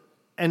does it,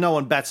 and no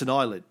one bats an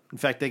eyelid. In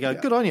fact, they go,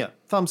 good on you,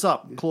 thumbs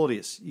up,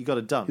 Claudius, you got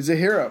it done. He's a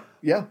hero,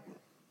 yeah.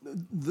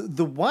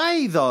 The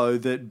way, though,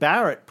 that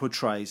Barrett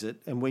portrays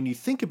it, and when you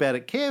think about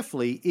it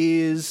carefully,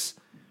 is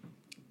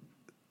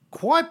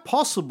quite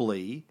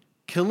possibly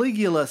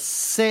Caligula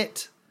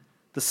set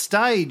the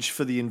stage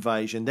for the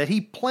invasion, that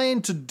he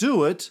planned to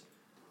do it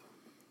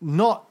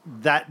not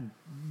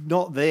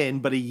then,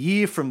 but a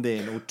year from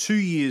then or 2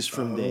 years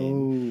from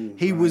then.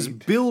 He was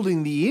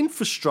building the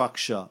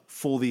infrastructure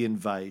for the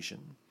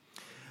invasion,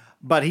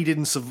 but he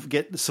didn't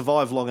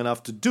survive long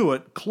enough to do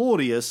it.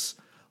 Claudius,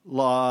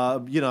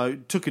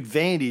 took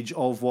advantage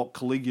of what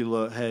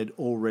Caligula had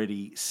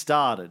already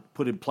started,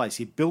 put in place.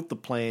 He built the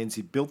plans,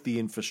 he built the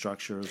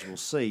infrastructure, as we'll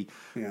see.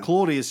 Yeah.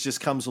 Claudius just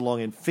comes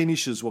along and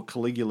finishes what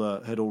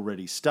Caligula had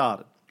already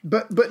started.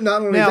 But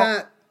not only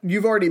that,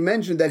 you've already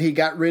mentioned that he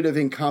got rid of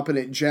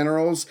incompetent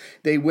generals.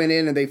 They went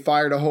in and they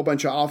fired a whole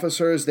bunch of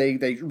officers. They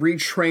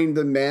retrained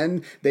the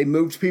men. They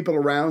moved people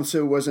around so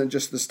it wasn't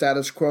just the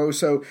status quo.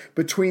 So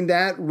between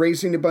that,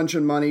 raising a bunch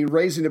of money,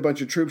 raising a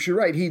bunch of troops, you're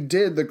right, he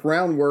did the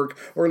groundwork,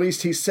 or at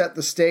least he set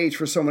the stage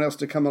for someone else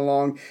to come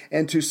along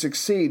and to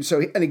succeed.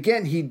 So, and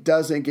again, he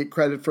doesn't get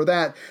credit for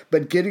that,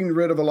 but getting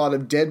rid of a lot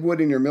of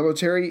deadwood in your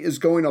military is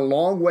going a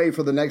long way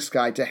for the next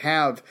guy to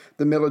have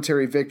the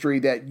military victory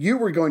that you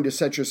were going to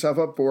set yourself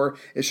up for.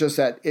 It's just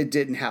that it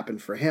didn't happen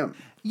for him.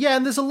 Yeah,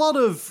 and there's a lot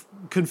of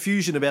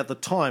confusion about the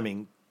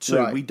timing, too.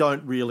 Right. We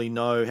don't really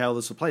know how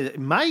this will play. It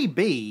may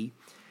be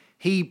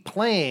he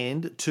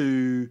planned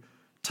to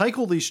raise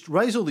all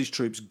these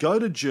troops, go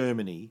to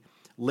Germany,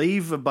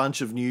 leave a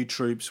bunch of new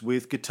troops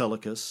with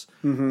Germanicus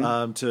to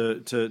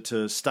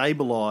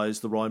stabilise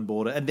the Rhine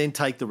border, and then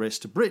take the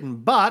rest to Britain.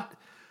 But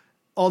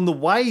on the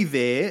way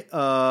there,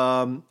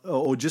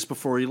 or just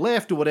before he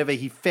left or whatever,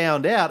 he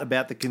found out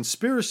about the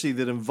conspiracy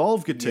that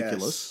involved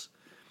Germanicus.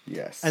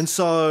 Yes. And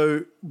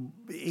so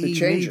he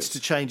needs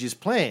to change his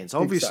plans.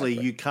 Obviously,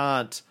 you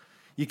can't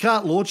You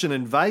can't launch an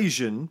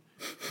invasion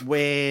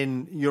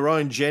when your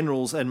own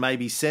generals and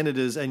maybe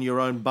senators and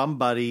your own bum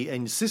buddy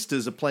and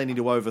sisters are planning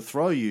to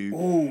overthrow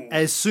you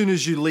as soon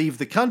as you leave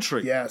the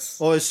country. Yes.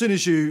 Or as soon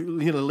as you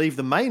leave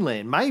the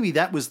mainland. Maybe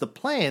that was the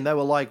plan. They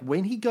were like,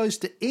 when he goes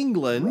to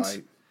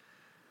England,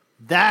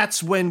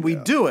 that's when we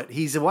do it.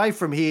 He's away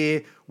from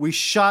here. We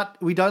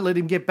don't let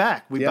him get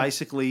back. We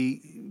basically,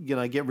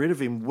 get rid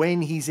of him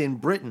when he's in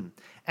Britain.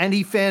 And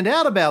he found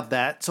out about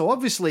that. So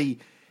obviously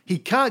he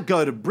can't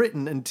go to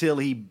Britain until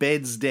he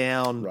beds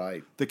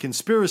down the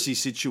conspiracy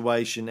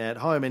situation at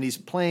home, and his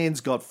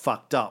plans got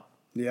fucked up.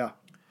 Yeah.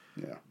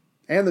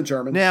 And the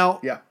Germans. Now,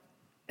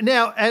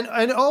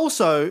 and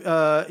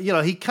also,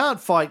 he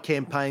can't fight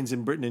campaigns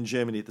in Britain and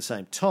Germany at the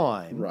same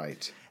time.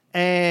 Right.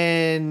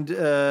 And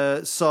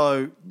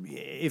so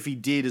if he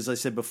did, as I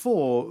said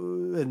before,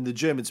 and the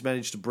Germans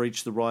managed to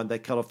breach the Rhine, they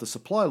cut off the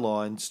supply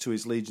lines to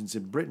his legions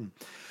in Britain.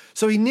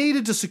 So he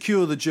needed to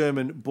secure the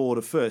German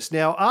border first.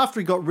 Now,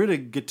 after he got rid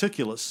of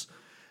Germanicus,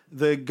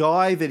 the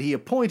guy that he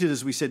appointed,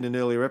 as we said in an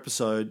earlier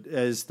episode,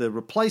 as the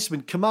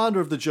replacement commander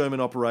of the German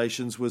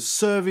operations was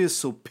Servius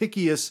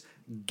Sulpicius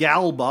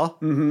Galba,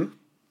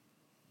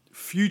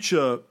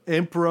 future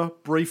emperor,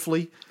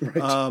 briefly,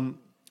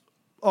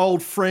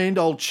 old friend,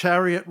 old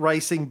chariot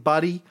racing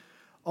buddy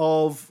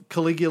of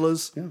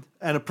Caligula's,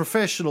 and a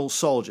professional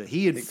soldier.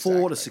 He had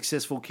fought a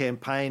successful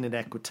campaign in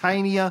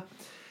Aquitania.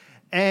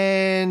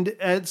 And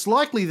it's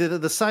likely that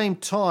at the same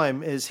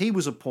time as he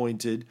was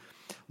appointed,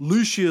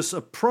 Lucius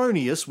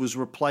Apronius was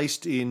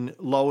replaced in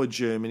Lower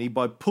Germany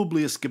by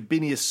Publius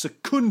Gabinius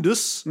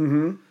Secundus,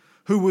 who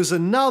was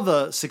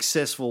another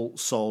successful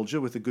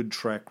soldier with a good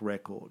track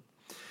record.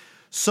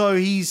 So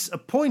he's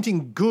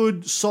appointing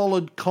good,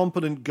 solid,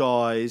 competent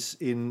guys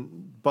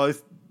in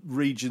both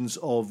regions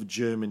of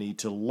Germany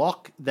to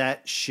lock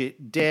that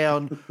shit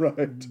down,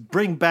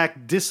 bring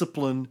back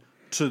discipline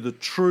to the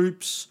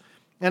troops.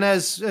 And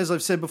as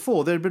I've said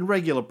before, there had been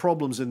regular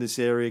problems in this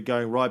area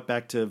going right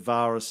back to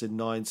Varus in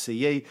 9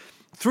 CE,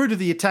 through to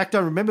the attack.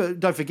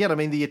 Don't forget,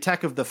 the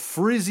attack of the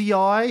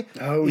Frisia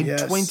in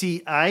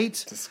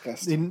 28.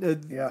 Disgusting.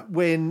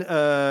 When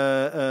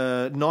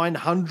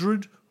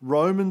 900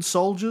 Roman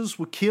soldiers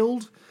were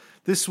killed.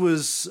 This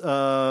was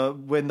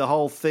when the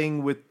whole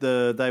thing with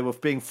they were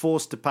being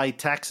forced to pay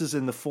taxes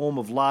in the form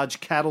of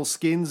large cattle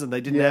skins, and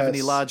they didn't have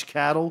any large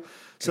cattle.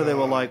 So they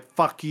were like,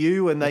 fuck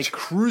you, and they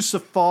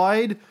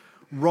crucified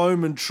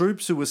Roman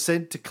troops who were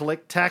sent to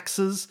collect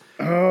taxes.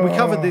 We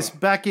covered this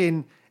back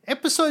in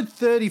episode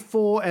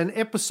 34 and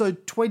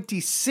episode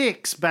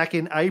 26 back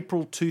in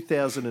April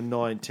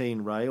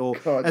 2019, Ray. Or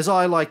as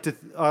I like to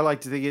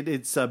think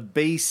it's a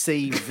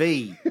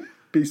BCV.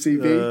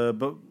 BCV?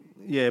 But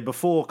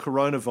before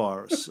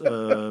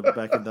coronavirus,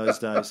 back in those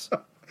days.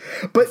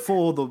 But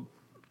before the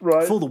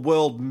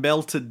world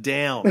melted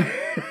down.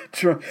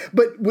 True.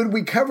 But when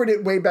we covered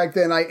it way back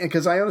then,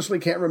 because I honestly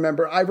can't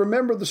remember. I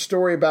remember the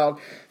story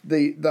about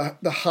the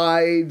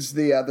hides,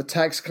 the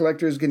tax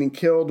collectors getting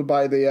killed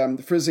by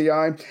the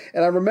Frisia,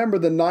 and I remember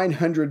the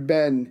 900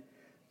 men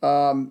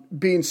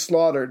being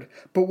slaughtered.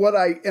 But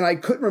I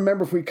couldn't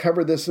remember if we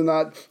covered this or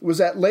not, was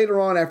that later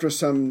on, after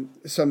some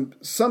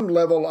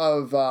level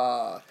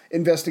of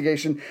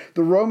investigation,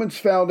 the Romans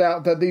found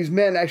out that these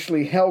men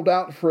actually held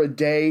out for a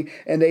day,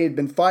 and they had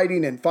been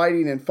fighting and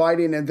fighting and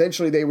fighting, and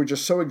eventually they were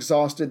just so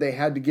exhausted they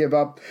had to give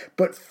up.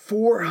 But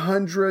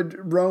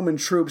 400 Roman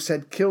troops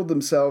had killed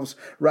themselves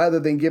rather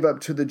than give up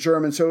to the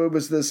Germans. So it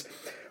was this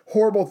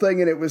horrible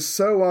thing, and it was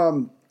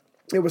so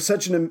it was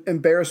such an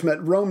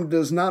embarrassment. Rome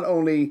does not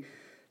only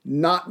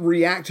not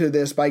react to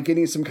this by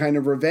getting some kind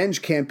of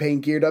revenge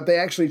campaign geared up, they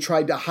actually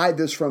tried to hide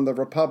this from the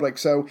Republic.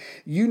 So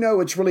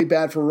it's really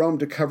bad for Rome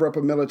to cover up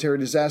a military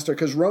disaster,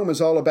 because Rome is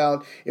all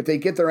about, if they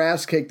get their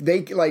ass kicked,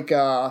 they like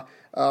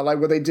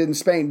what they did in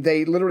Spain,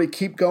 they literally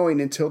keep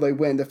going until they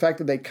win. The fact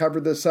that they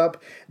covered this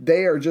up,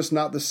 they are just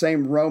not the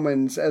same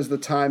Romans as the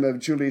time of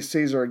Julius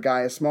Caesar or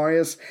Gaius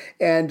Marius,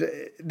 and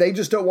they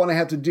just don't want to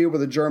have to deal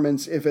with the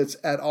Germans if it's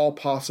at all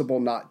possible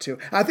not to.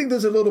 I think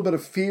there's a little bit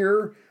of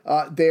fear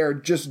there.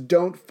 Just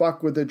don't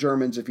fuck with the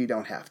Germans if you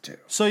don't have to.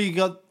 So you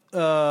got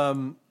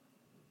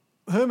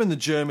Hermann the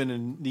German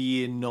in the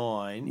year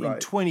 9. Right. In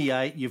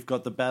 28, you've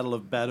got the Battle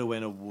of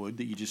Baduena Wood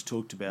that you just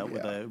talked about,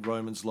 where the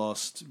Romans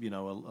lost,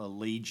 a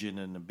legion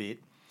and a bit.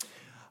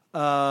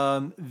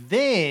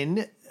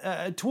 Then,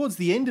 towards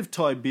the end of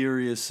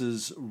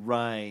Tiberius's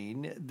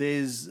reign,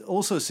 there's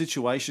also a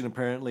situation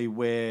apparently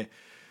where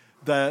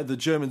the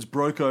Germans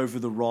broke over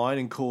the Rhine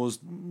and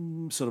caused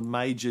sort of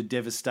major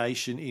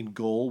devastation in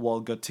Gaul while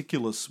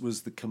Germanicus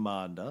was the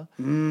commander,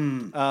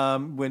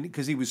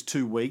 because he was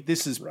too weak.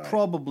 This is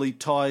probably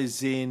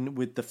ties in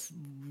with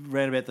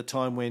around about the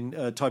time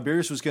when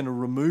Tiberius was going to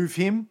remove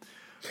him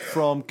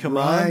from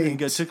command, and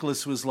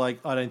Germanicus was like,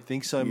 "I don't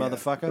think so,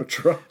 motherfucker."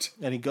 That's right.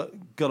 And he got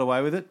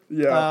away with it.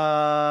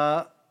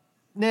 Yeah.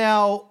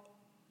 Now,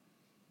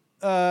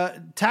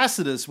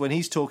 Tacitus, when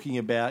he's talking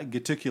about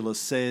Germanicus,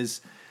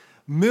 says,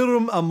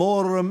 "Mirum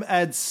amorum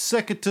ad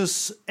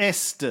secatus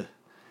est."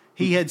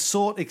 he had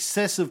sought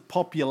excessive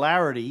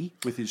popularity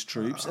with his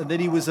troops, and that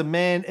he was a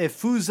man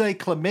effuse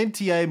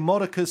clementiae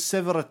modicus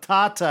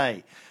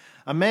severitate,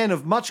 a man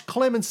of much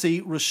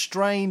clemency,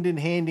 restrained in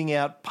handing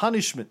out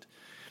punishment.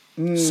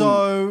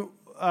 So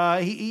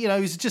he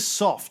was just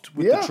soft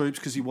with the troops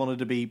because he wanted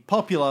to be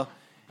popular.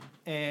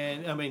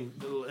 And I mean,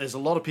 as a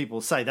lot of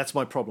people say, that's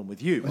my problem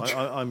with you.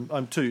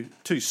 I'm too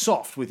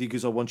soft with you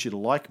because I want you to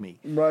like me.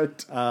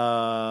 Right.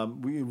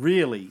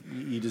 Really,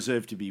 you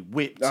deserve to be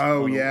whipped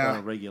on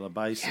a regular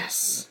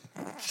basis.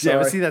 Yes. Yeah,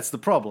 but see, that's the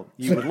problem.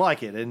 You would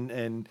like it,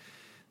 and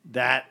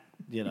that,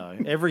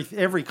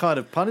 every kind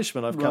of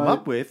punishment I've come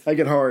up with, I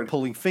get hard.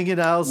 Pulling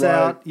fingernails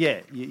out.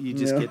 Yeah, you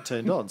just get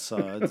turned on. So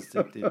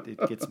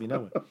it gets me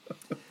nowhere.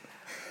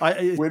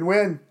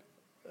 Win-win.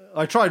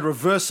 I tried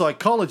reverse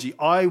psychology.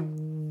 I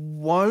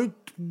won't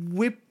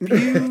whip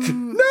you.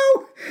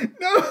 No.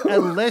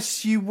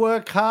 Unless you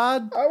work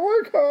hard. I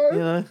work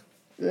hard.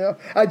 Yeah,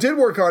 I did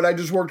work hard. I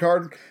just worked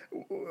hard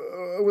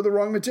with the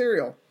wrong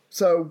material.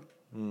 So.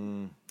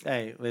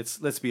 Hey,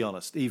 let's be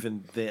honest.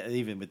 Even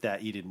with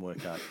that, you didn't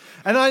work hard.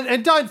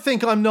 And don't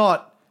think I'm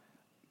not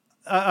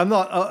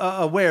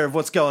aware of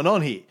what's going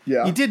on here.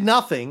 Yeah. You did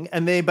nothing,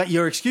 but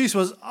your excuse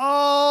was,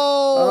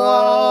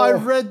 I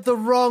read the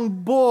wrong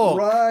book.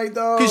 Right,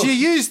 though. Because you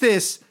used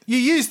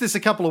this a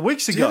couple of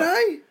weeks ago. Did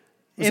I?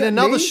 In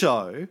another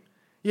show.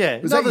 Yeah,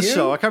 another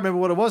show. I can't remember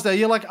what it was now.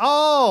 You're like,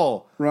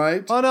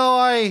 right. Oh no,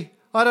 I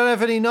don't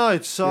have any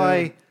notes.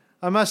 Yeah.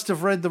 I must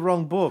have read the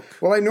wrong book.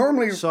 Well, I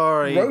normally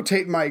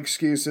rotate my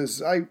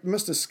excuses. I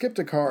must have skipped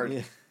a card.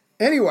 Yeah.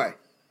 Anyway,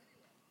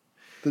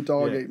 the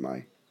dog ate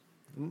my...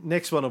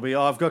 Next one will be,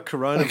 I've got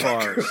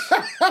coronavirus.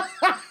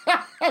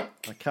 I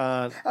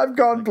can't. I've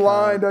gone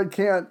blind. I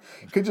can't.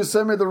 Could you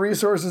send me the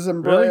resources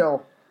in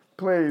Braille,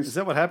 please? Is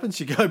that what happens?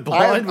 You go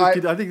blind?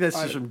 I think that's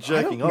just from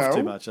jerking off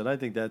too much. I don't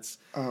think that's...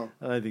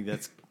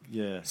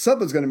 yeah.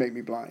 Something's going to make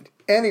me blind.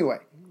 Anyway.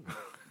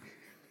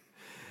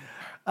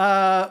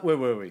 Where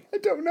were we? I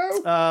don't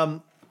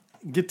know.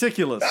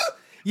 Geticulus.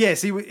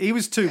 Yes, he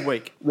was too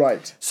weak.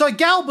 Right. So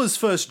Galba's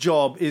first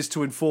job is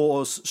to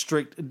enforce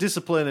strict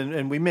discipline,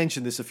 and we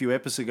mentioned this a few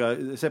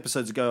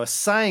episodes ago. A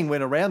saying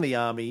went around the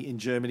army in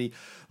Germany: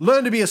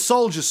 "Learn to be a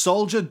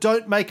soldier.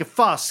 Don't make a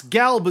fuss.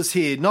 Galba's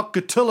here, not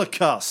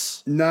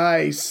Germanicus."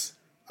 Nice.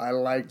 I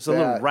like it's that. It's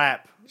a little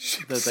rap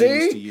that they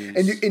used to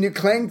use. And you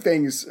clang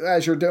things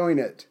as you're doing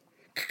it.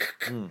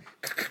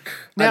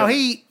 Now,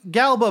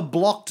 Galba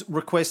blocked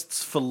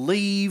requests for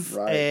leave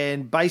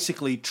and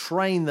basically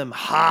trained them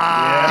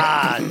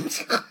hard.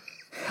 Yeah.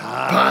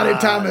 Party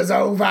time is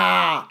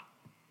over.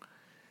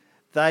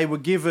 They were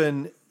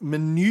given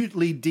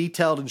minutely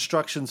detailed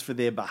instructions for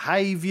their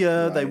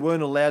behaviour. Right. They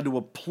weren't allowed to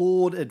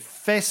applaud at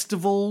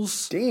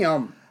festivals.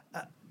 Damn.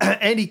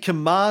 Any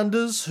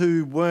commanders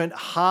who weren't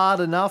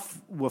hard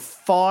enough were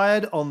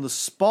fired on the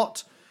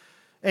spot.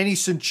 Any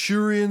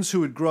centurions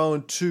who had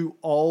grown too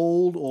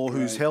old or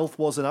whose health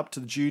wasn't up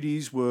to the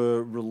duties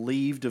were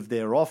relieved of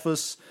their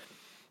office.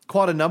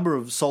 Quite a number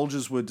of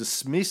soldiers were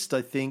dismissed,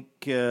 I think,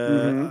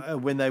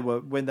 when they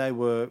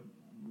were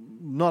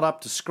not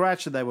up to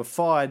scratch and they were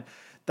fired.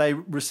 They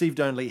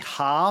received only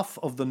half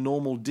of the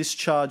normal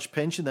discharge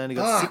pension. They only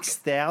got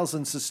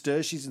 6,000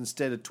 sesterces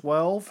instead of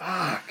 12.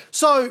 Fuck.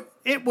 So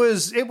it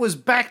was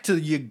back to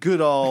your good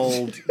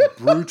old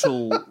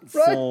brutal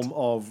form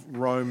of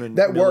Roman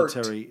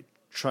military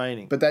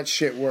training. But that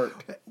shit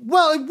worked.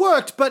 Well, it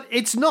worked, but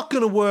it's not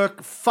going to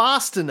work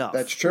fast enough.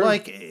 That's true.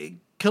 Like,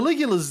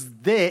 Caligula's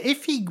there.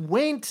 If he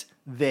went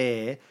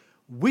there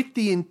with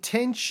the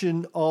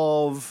intention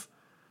of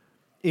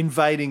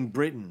invading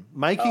Britain,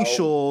 making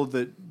sure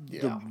that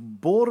the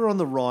border on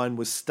the Rhine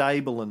was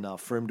stable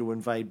enough for him to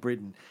invade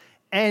Britain,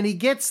 and he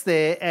gets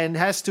there and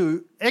has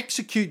to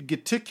execute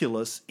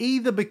Geticulus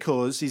either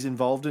because he's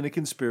involved in a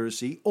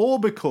conspiracy or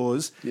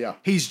because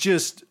he's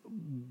just...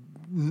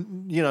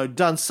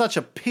 done such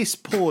a piss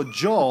poor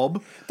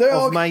job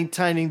of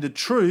maintaining the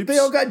troops. They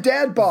all got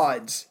dad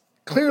bods.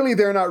 Clearly,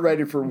 they're not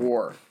ready for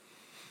war.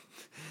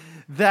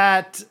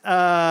 That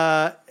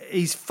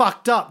he's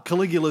fucked up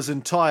Caligula's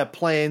entire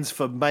plans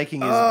for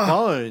making his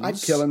bones. I'd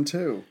kill him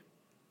too.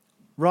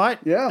 Right?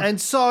 Yeah.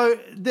 And so,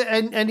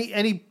 and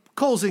he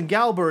calls in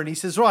Galba and he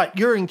says, "Right,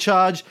 you're in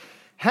charge.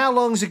 How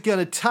long is it going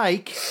to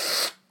take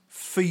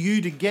for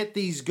you to get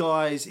these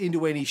guys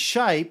into any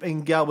shape?"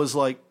 And Galba's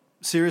like,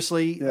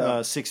 "Seriously,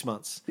 6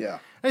 months." Yeah.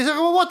 And he's like,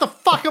 "Well, what the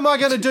fuck am I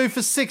going to do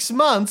for 6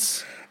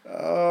 months?"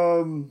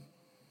 I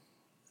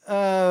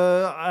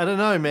don't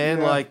know, man.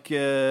 Yeah. Like,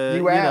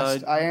 you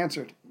asked, I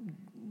answered.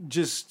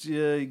 Just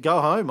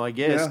go home, I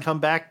guess. Yeah. Come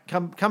back,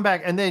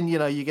 and then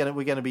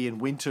we're gonna be in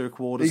winter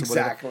quarters.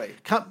 Exactly.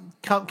 Or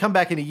whatever. Come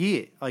back in a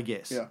year, I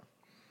guess. Yeah.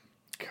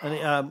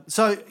 And,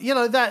 so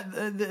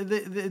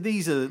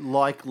these are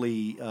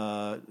likely.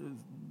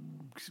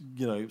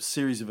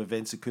 Series of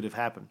events that could have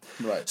happened.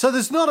 Right. So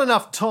there's not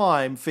enough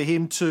time for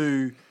him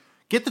to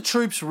get the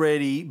troops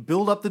ready,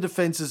 build up the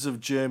defences of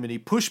Germany,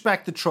 push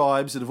back the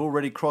tribes that have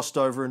already crossed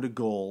over into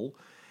Gaul,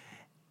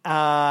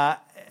 and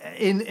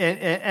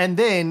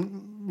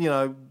then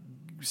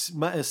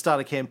start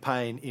a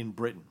campaign in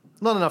Britain.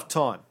 Not enough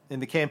time in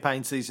the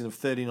campaign season of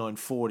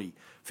 39-40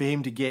 for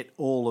him to get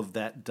all of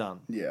that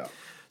done. Yeah.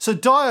 So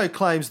Dio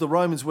claims the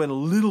Romans went a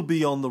little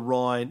beyond the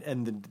Rhine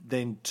and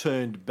then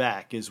turned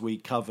back, as we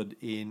covered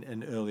in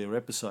an earlier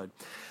episode.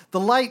 The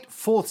late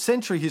 4th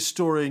century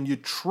historian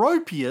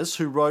Eutropius,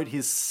 who wrote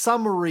his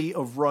Summary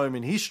of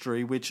Roman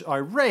History, which I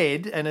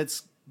read, and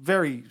it's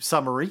very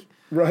summary.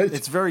 Right.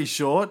 It's very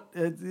short.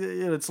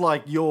 It's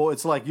like your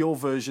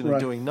version of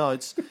doing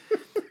notes.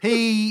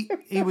 He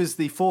was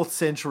the 4th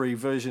century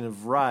version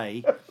of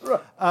Ray.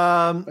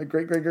 My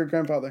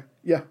great-great-great-grandfather.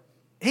 Yeah.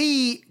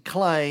 He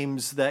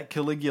claims that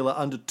Caligula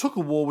undertook a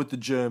war with the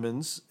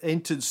Germans,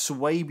 entered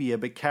Suabia,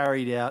 but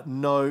carried out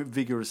no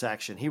vigorous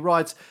action. He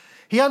writes,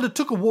 he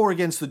undertook a war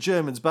against the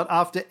Germans, but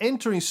after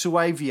entering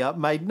Suabia,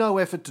 made no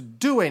effort to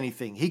do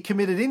anything. He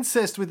committed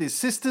incest with his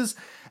sisters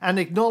and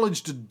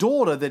acknowledged a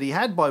daughter that he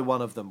had by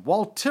one of them,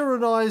 while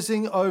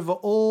tyrannizing over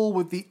all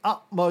with the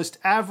utmost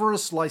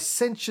avarice,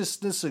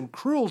 licentiousness, and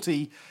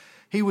cruelty.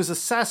 He was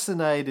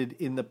assassinated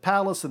in the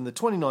palace in the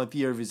 29th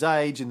year of his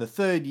age, in the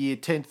 3rd year,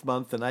 10th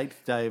month, and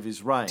 8th day of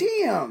his reign.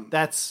 Damn!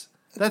 That's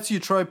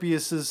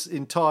Eutropius's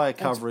entire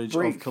coverage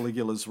of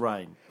Caligula's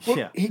reign. Well,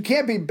 yeah. He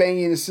can't be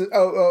banging his...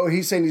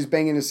 he's saying he's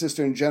banging his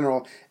sister in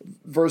general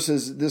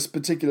versus this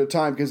particular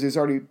time because he's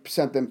already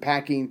sent them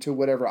packing to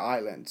whatever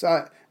islands.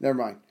 Never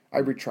mind. I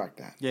retract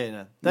that. Yeah,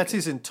 no. That's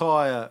his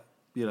entire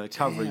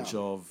coverage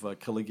of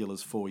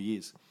Caligula's 4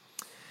 years.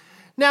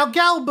 Now,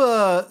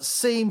 Galba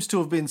seems to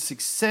have been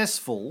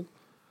successful.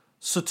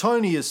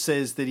 Suetonius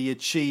says that he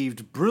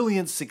achieved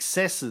brilliant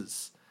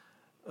successes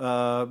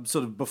sort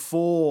of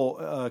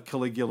before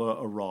Caligula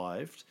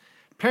arrived.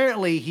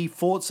 Apparently, he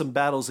fought some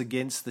battles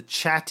against the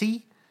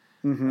Chatti.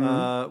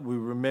 Mm-hmm. We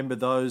remember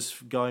those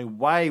going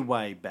way,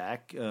 way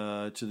back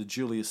to the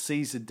Julius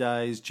Caesar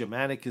days,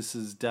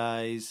 Germanicus'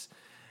 days.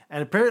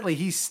 And apparently,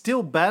 he's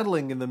still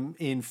battling in them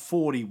in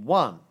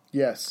 41.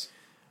 Yes.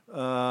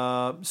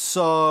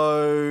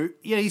 So,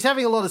 he's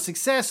having a lot of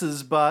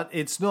successes, but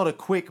it's not a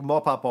quick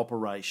mop-up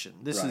operation.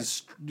 This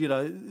is,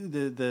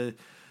 the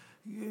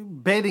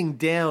bedding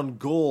down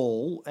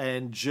Gaul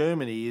and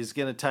Germany is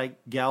going to take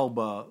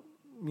Galba,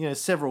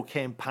 several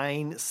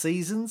campaign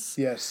seasons.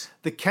 Yes.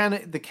 The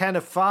Caninifates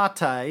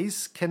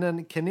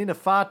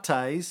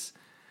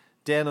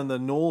down on the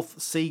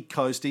North Sea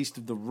coast east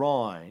of the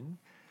Rhine,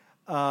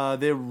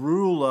 their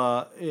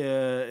ruler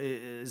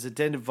is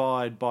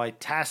identified by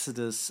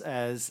Tacitus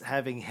as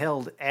having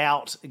held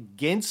out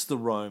against the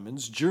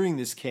Romans during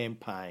this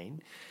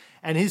campaign,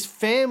 and his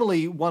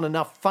family won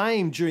enough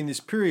fame during this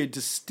period to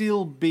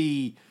still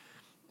be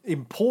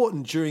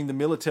important during the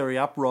military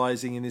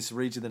uprising in this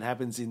region that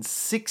happens in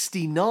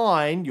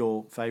 69,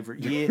 your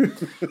favourite year.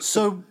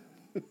 So,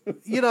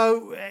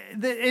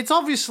 it's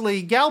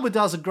obviously Galba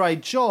does a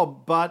great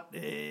job, but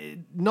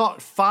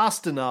not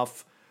fast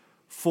enough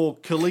for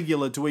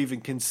Caligula to even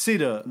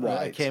consider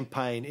a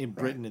campaign in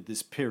Britain at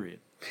this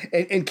period.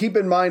 And keep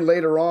in mind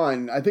later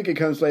on, I think it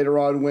comes later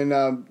on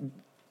when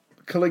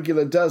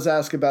Caligula does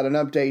ask about an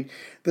update,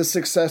 the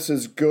success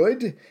is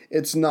good,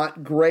 it's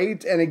not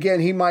great, and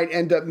again, he might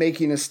end up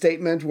making a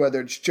statement,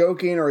 whether it's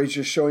joking or he's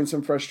just showing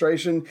some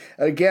frustration,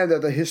 again,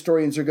 that the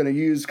historians are going to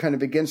use kind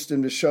of against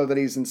him to show that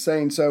he's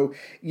insane. So,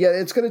 yeah,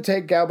 it's going to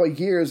take Galba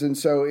years, and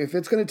so if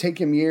it's going to take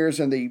him years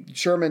and the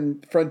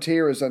German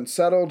frontier is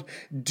unsettled,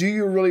 do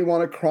you really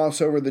want to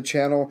cross over the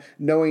channel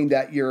knowing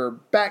that your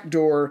back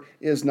door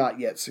is not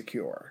yet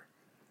secure?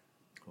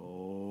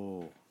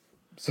 Oh.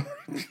 Sorry.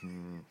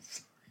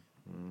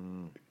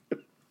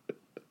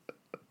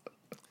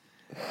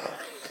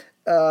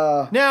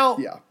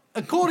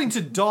 According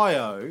to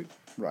Dio,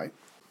 right,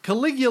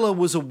 Caligula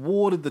was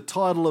awarded the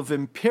title of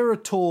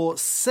Imperator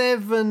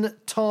 7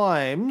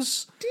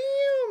 times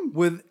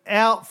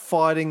without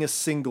fighting a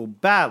single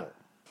battle.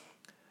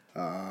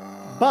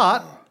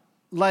 But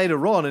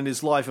later on in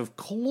his life of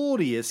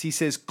Claudius, he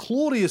says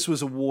Claudius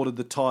was awarded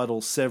the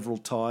title several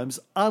times,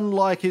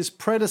 unlike his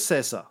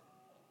predecessor.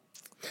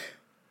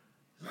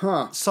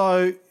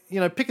 So,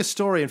 pick a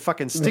story and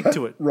fucking stick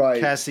to it, right.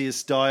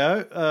 Cassius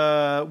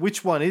Dio.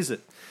 Which one is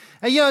it?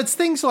 And, it's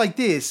things like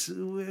this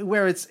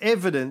where it's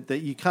evident that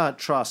you can't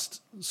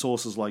trust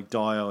sources like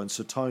Dio and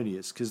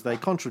Suetonius because they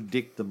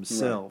contradict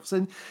themselves. Right.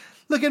 And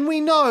look, and we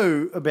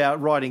know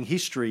about writing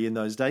history in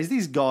those days.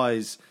 These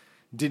guys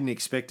didn't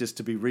expect us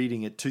to be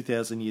reading it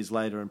 2,000 years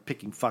later and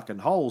picking fucking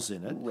holes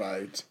in it.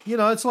 Right.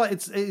 It's like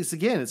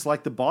it's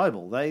like the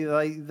Bible.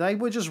 They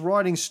were just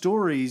writing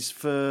stories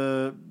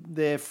for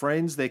their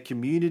friends, their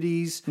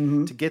communities,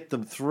 to get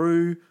them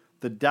through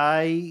the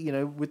day.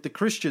 With the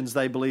Christians,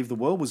 they believed the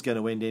world was going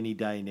to end any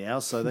day now,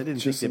 so they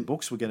didn't think their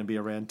books were going to be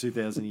around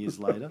 2,000 years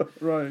later.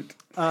 Right.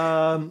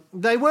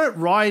 They weren't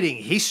writing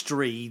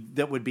history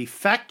that would be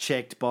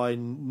fact-checked by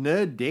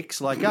nerd dicks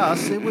like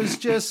us. It was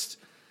just...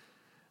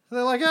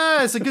 They're like,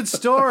 it's a good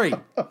story,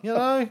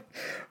 Right.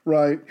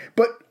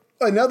 But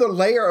another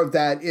layer of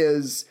that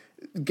is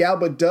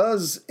Galba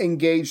does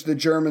engage the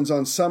Germans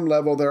on some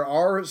level. There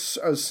are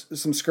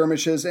some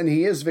skirmishes, and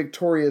he is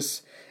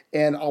victorious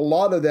and a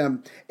lot of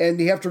them. And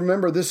you have to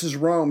remember, this is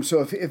Rome.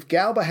 So if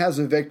Galba has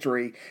a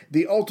victory,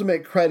 the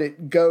ultimate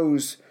credit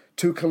goes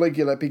to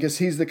Caligula because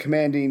he's the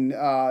commanding,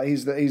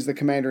 he's the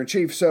commander in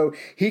chief. So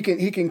he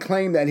can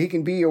claim that, he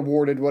can be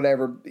awarded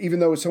whatever, even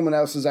though someone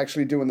else is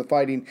actually doing the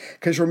fighting.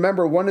 Because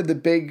remember, one of the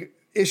big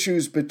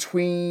issues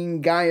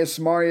between Gaius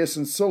Marius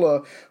and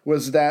Sulla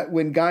was that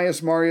when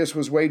Gaius Marius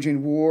was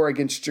waging war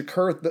against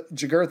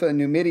Jugurtha and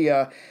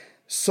Numidia,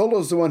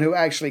 Sulla's the one who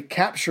actually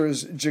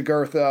captures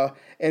Jugurtha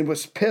and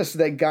was pissed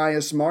that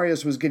Gaius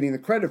Marius was getting the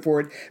credit for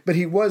it, but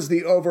he was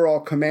the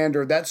overall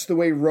commander. That's the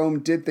way Rome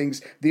did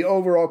things. The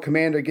overall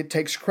commander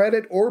takes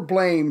credit or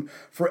blame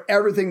for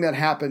everything that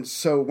happens.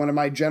 So one of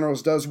my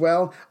generals does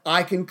well,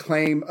 I can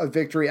claim a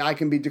victory. I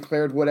can be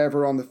declared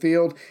whatever on the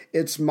field.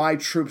 It's my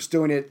troops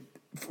doing it.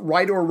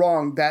 Right or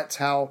wrong, that's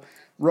how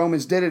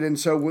Romans did it. And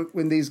so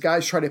when these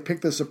guys try to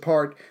pick this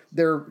apart,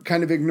 they're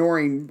kind of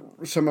ignoring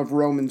some of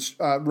Rome's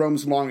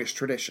longest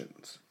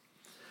traditions.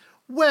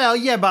 Well,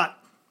 yeah, but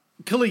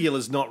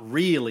Caligula's not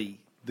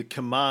really the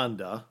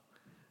commander.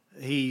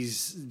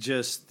 He's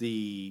just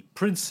the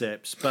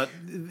princeps. But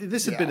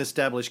this had been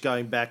established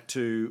going back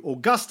to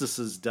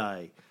Augustus's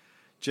day.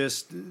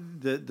 Just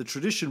the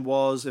tradition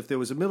was, if there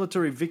was a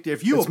military victory,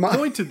 if you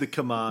appointed the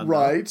commander,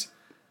 right,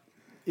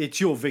 it's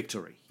your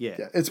victory. Yeah,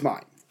 it's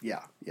mine.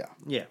 Yeah.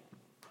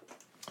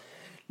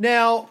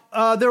 Now,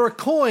 there are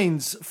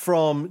coins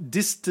from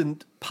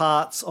distant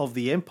parts of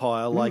the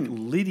empire, like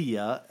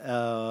Lydia.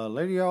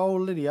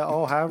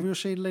 Lydia, have you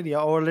seen Lydia?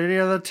 Oh,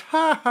 Lydia, the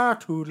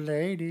tattooed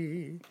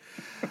lady.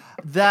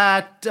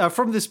 That,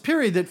 from this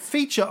period, that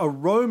feature a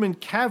Roman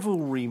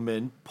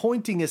cavalryman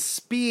pointing a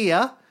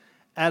spear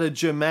at a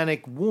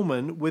Germanic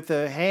woman with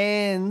her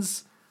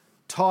hands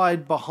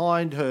tied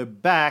behind her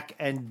back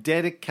and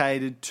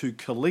dedicated to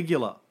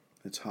Caligula.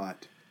 It's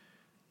hot.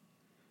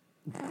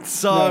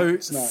 So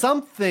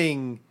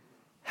something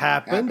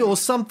happened, or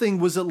something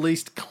was at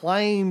least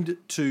claimed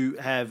to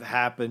have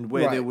happened,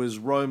 where there was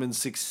Roman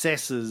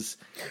successes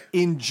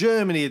in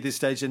Germany at this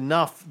stage,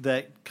 enough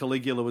that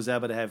Caligula was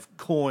able to have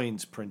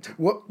coins printed.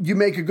 Well, you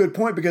make a good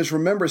point, because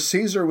remember,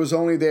 Caesar was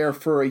only there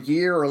for a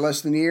year or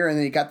less than a year, and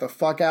then he got the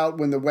fuck out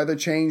when the weather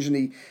changed, and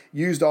he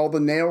used all the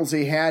nails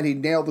he had. He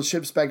nailed the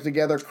ships back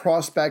together,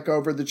 crossed back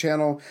over the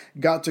channel,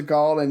 got to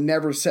Gaul, and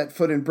never set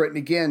foot in Britain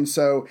again.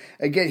 So,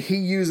 again, he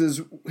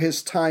uses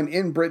his time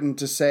in Britain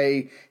to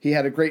say he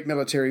had a great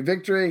military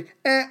victory.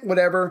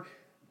 Whatever.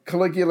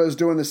 Caligula is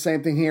doing the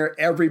same thing here.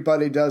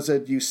 Everybody does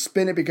it. You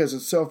spin it because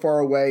it's so far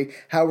away.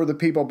 How are the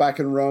people back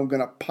in Rome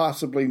going to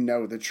possibly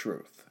know the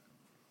truth?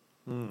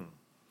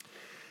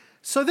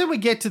 So then we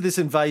get to this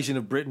invasion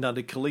of Britain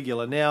under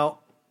Caligula. Now,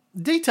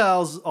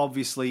 details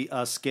obviously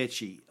are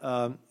sketchy.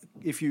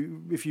 If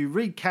you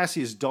read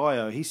Cassius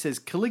Dio, he says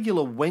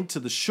Caligula went to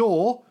the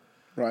shore,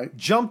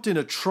 jumped in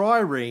a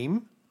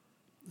trireme,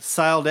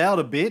 sailed out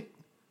a bit,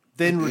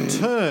 then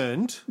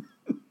returned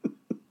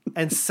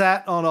and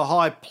sat on a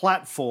high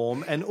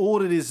platform and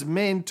ordered his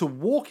men to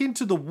walk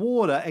into the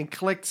water and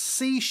collect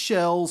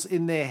seashells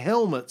in their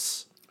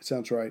helmets.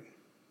 Sounds right.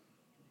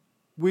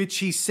 Which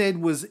he said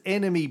was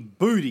enemy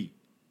booty.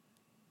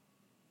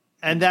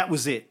 And that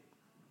was it.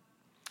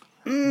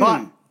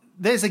 But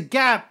there's a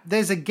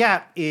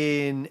gap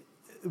in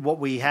what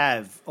we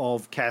have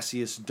of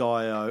Cassius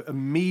Dio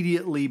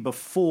immediately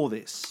before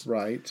this.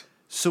 Right.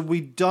 So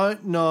we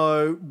don't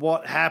know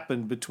what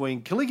happened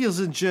between Caligula's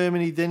in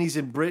Germany, then he's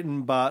in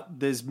Britain, but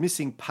there's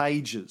missing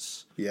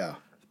pages. Yeah.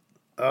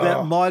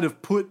 That might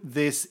have put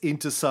this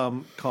into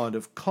some kind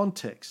of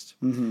context.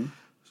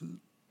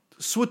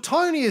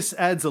 Suetonius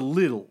adds a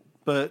little,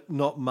 but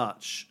not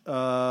much.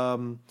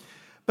 But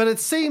it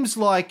seems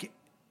like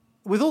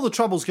with all the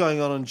troubles going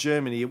on in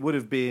Germany, it would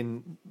have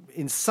been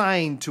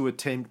insane to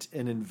attempt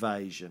an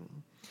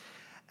invasion.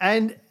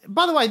 And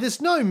by the way, there's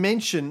no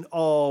mention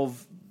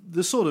of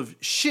the sort of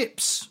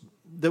ships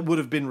that would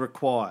have been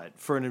required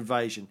for an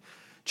invasion.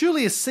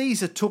 Julius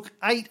Caesar took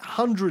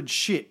 800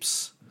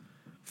 ships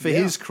for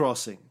his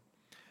crossing.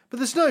 But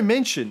there's no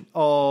mention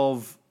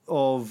of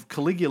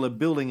Caligula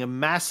building a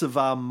massive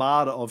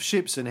armada of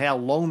ships and how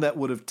long that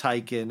would have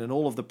taken and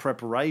all of the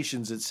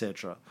preparations,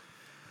 etc.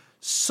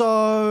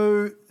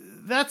 So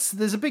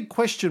there's a big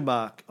question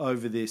mark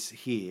over this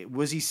here.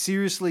 Was he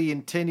seriously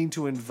intending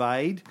to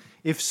invade?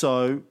 If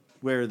so,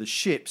 where are the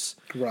ships?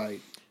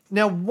 Right.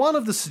 Now, one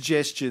of the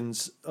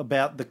suggestions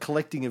about the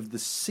collecting of the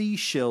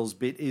seashells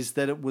bit is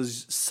that it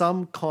was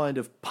some kind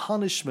of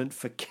punishment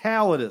for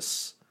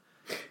cowardice.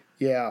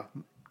 Yeah.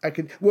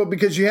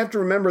 Because you have to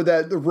remember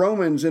that the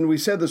Romans, and we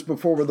said this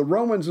before, but the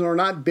Romans are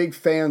not big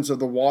fans of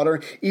the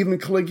water. Even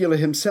Caligula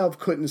himself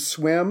couldn't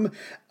swim.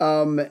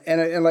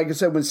 And like I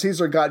said, when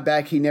Caesar got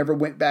back, he never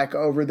went back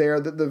over there.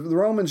 The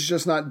Romans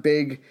just not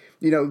big.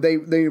 You know, they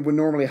would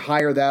normally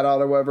hire that out,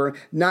 however.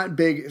 Not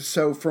big.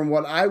 So from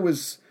what I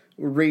was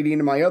reading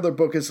in my other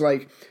book, is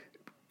like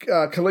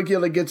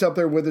Caligula gets up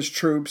there with his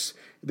troops.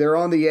 They're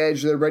on the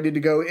edge. They're ready to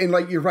go. And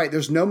like you're right,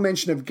 there's no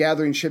mention of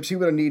gathering ships. He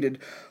would have needed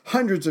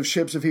hundreds of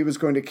ships if he was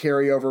going to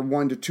carry over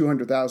 100,000 to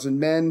 200,000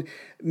 men.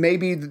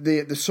 Maybe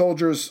the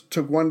soldiers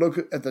took one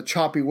look at the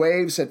choppy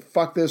waves, said,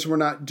 fuck this, we're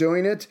not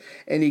doing it.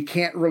 And he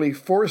can't really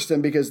force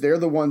them because they're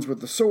the ones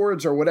with the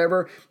swords or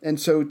whatever. And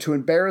so to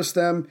embarrass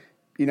them,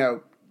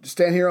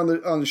 stand here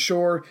on the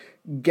shore,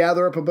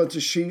 gather up a bunch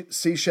of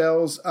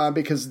seashells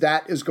because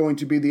that is going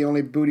to be the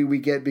only booty we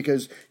get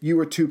because you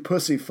were too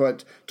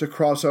pussyfoot to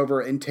cross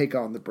over and take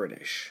on the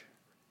British.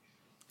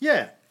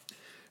 Yeah.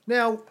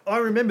 Now, I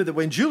remember that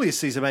when Julius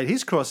Caesar made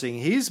his crossing,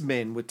 his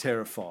men were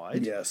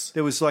terrified. Yes.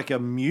 There was like a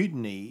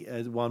mutiny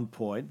at one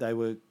point. They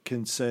were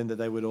concerned that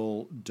they would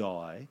all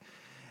die.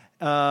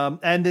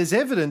 And there's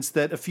evidence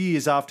that a few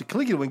years after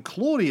Caligula, when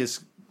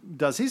Claudius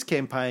does his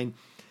campaign,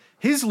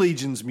 his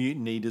legions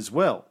mutinied as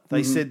well.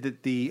 They said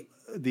that the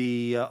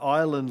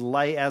island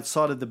lay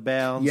outside of the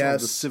bounds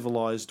of the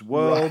civilized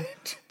world,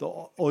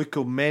 the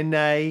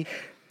oikomene.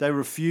 They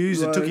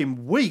refused. It took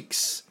him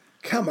weeks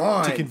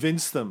to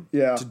convince them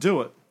to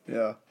do it.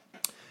 Yeah.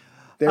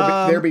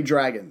 There be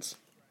dragons.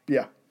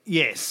 Yeah.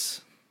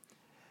 Yes.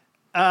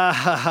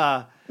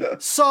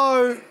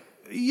 So,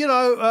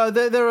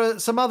 there are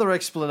some other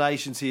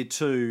explanations here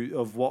too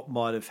of what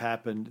might have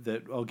happened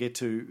that I'll get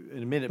to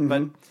in a minute.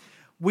 But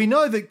we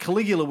know that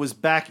Caligula was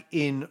back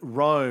in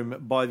Rome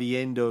by the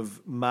end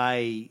of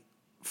May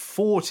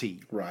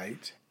 40.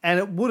 Right. And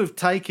it would have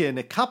taken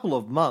a couple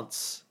of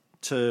months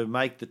to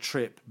make the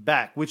trip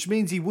back, which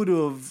means he would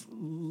have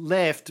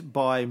left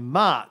by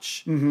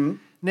March.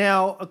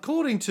 Now,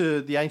 according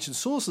to the ancient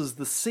sources,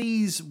 the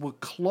seas were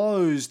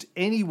closed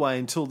anyway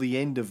until the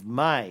end of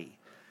May.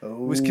 It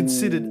was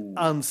considered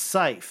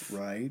unsafe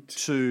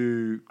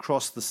to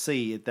cross the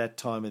sea at that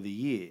time of the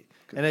year.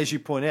 And as you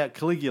point out,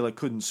 Caligula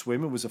couldn't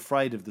swim and was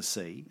afraid of the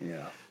sea.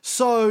 Yeah.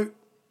 So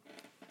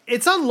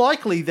it's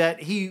unlikely that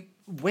he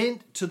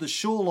went to the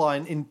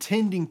shoreline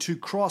intending to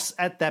cross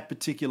at that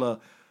particular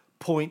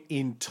point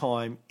in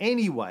time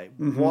anyway.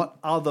 What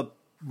other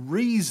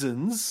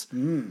reasons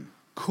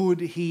could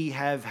he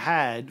have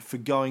had for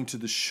going to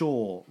the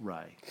shore,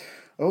 Ray?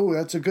 Oh,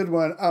 that's a good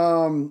one.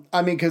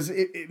 Because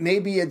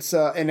maybe it's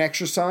an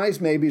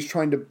exercise. Maybe he's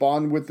trying to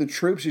bond with the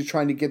troops. He's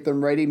trying to get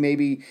them ready.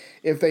 Maybe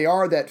if they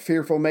are that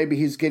fearful, maybe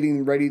he's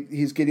getting ready.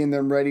 He's getting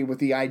them ready with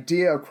the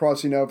idea of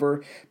crossing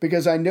over.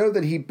 Because I know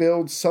that he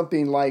builds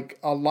something like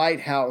a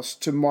lighthouse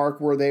to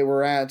mark where they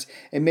were at,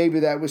 and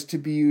maybe that was to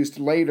be used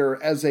later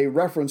as a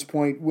reference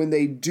point when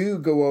they do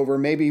go over.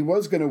 Maybe he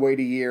was going to wait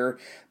a year,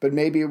 but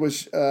maybe it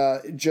was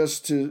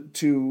just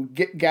to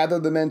gather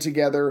the men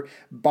together,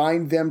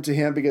 bind them to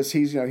him because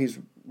he's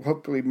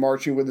hopefully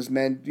marching with his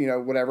men,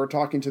 whatever,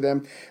 talking to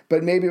them.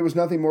 But maybe it was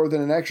nothing more than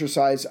an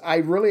exercise. I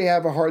really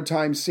have a hard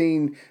time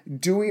seeing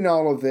doing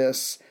all of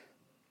this,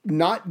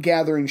 not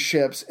gathering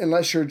ships,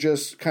 unless you're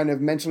just kind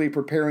of mentally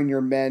preparing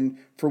your men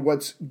for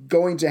what's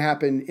going to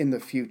happen in the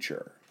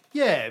future.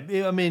 Yeah,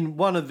 I mean,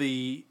 one of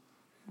the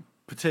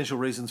potential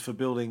reasons for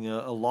building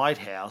a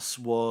lighthouse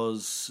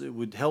was it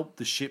would help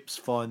the ships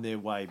find their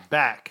way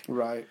back.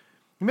 Right.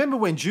 Remember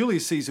when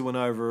Julius Caesar went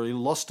over, he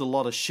lost a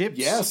lot of ships?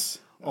 Yes.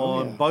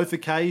 On both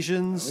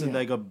occasions, and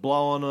they got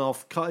blown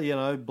off,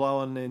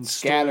 blown in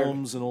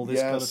storms and all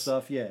this kind of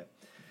stuff. Yeah.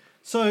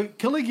 So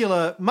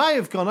Caligula may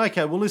have gone,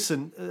 okay, well,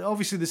 listen,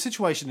 obviously the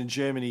situation in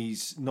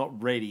Germany's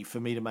not ready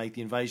for me to make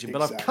the invasion,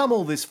 but I've come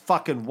all this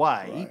fucking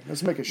way. Right.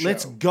 Let's make a show.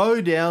 Let's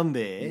go down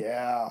there.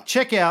 Yeah.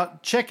 Check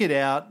it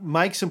out,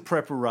 make some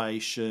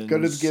preparations. Go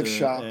to the gift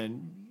shop.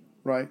 And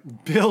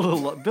build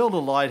a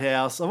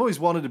lighthouse. I've always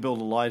wanted to build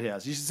a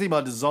lighthouse. You should see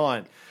my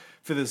design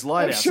for this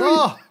lighthouse.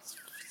 Sure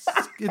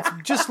it's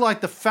just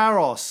like the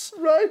Pharos.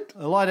 Right.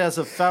 The lighthouse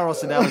of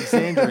Pharos in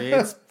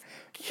Alexandria. It's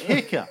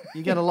kicker.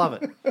 You're going to love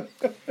it.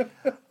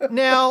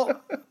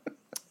 Now,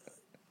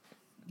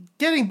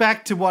 getting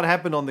back to what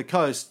happened on the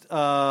coast,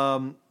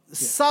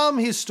 some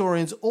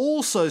historians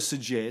also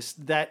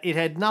suggest that it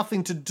had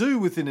nothing to do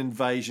with an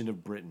invasion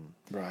of Britain.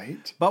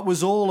 Right. But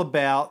was all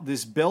about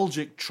this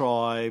Belgic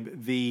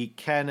tribe, the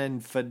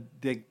Caninifates.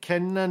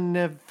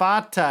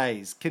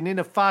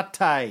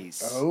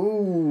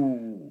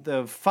 Oh.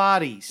 The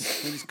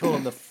Farties. We just call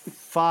them the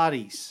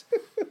Farties.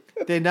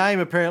 Their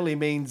name apparently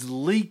means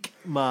leek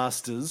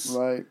masters.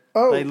 Right.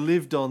 Oh. They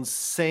lived on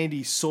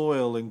sandy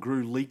soil and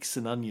grew leeks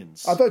and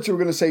onions. I thought you were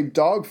going to say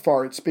dog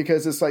farts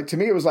because it's like, to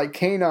me, it was like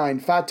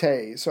canine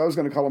fates. So I was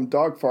going to call them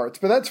dog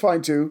farts, but that's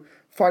fine too.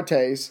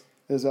 Fartes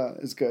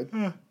is good.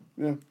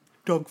 Yeah.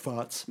 Dog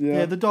farts.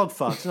 Yeah, the dog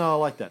farts. No, I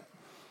like that.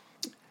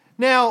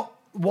 Now,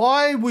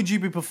 why would you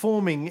be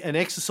performing an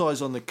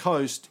exercise on the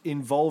coast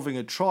involving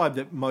a tribe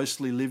that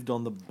mostly lived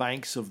on the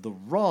banks of the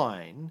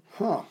Rhine?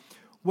 Huh.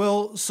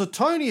 Well,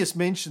 Suetonius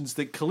mentions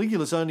that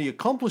Caligula's only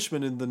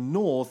accomplishment in the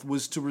north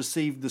was to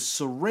receive the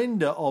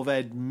surrender of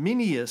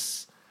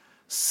Adminius,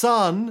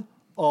 son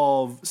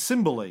of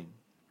Cymbeline,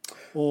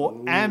 or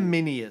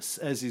Aminius,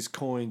 as his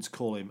coins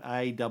call him,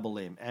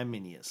 A-double-M,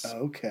 Aminius.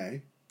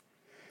 Okay.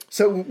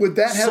 So would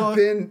that have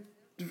been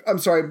I'm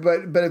sorry,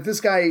 but if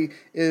this guy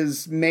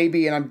is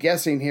maybe, and I'm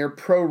guessing here,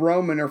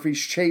 pro-Roman, or if he's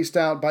chased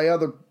out by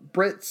other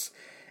Brits,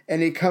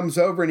 and he comes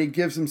over and he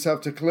gives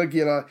himself to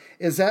Caligula,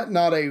 is that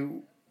not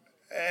an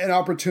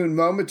opportune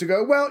moment to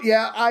go, well,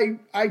 yeah,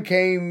 I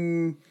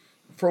came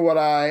for what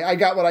I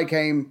got what I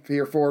came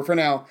here for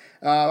now.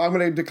 I'm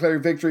going to declare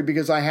victory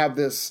because I have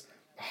this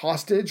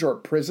hostage or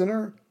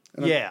prisoner.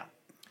 Yeah.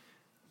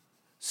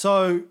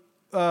 So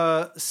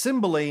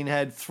Cymbeline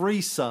had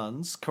 3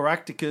 sons,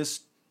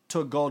 Caractacus,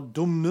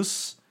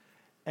 Togodumnus,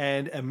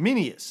 and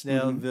Aminius.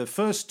 Now, the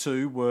first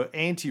 2 were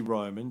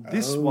anti-Roman.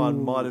 This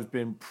one might have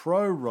been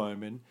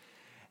pro-Roman,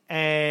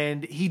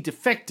 and he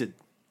defected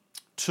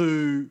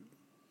to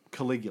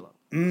Caligula.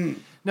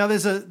 Now,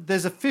 there's a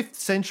 5th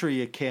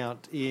century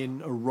account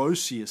in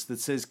Orosius that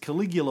says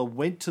Caligula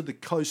went to the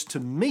coast to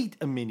meet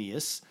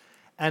Aminius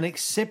and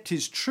accept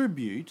his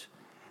tribute,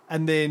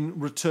 and then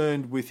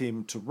returned with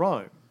him to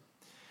Rome.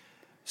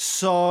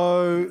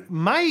 So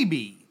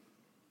maybe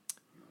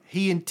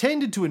he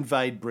intended to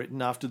invade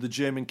Britain after the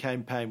German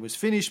campaign was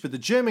finished, but the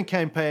German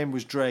campaign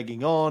was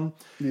dragging on.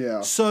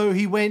 Yeah. So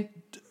he went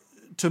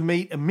to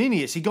meet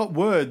Aminius. He got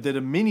word that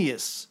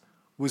Aminius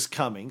was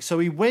coming. So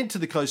he went to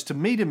the coast to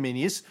meet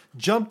Aminius,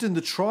 jumped in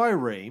the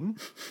trireme,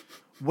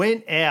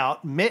 went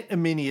out, met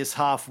Aminius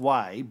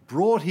halfway,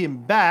 brought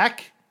him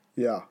back.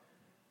 Yeah.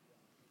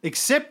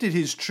 Accepted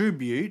his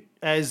tribute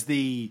as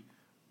a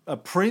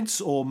prince,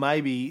 or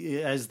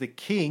maybe as the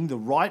king, the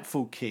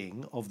rightful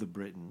king of the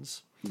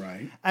Britons.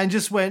 Right. And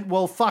just went,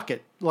 well, fuck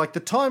it. Like, the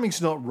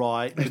timing's not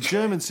right. The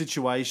German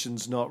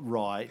situation's not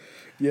right.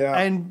 Yeah.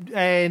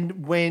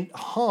 And went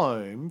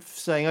home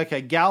saying,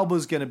 okay,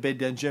 Galba's going to bed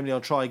down Germany.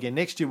 I'll try again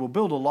next year. We'll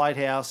build a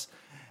lighthouse.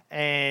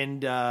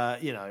 And,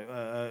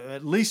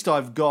 at least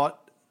I've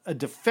got a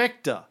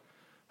defector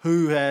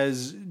who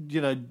has,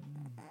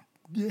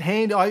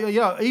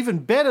 even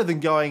better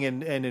than going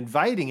and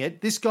invading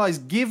it. This guy's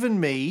given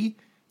me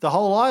the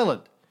whole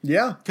island.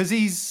 Yeah. Because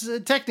he's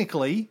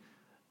technically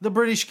the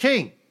British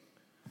king.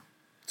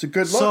 It's a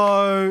good look.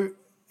 So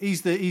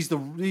he's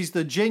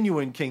the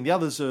genuine king. The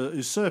others are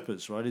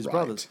usurpers, right? His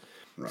brothers.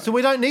 Right. So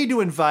we don't need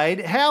to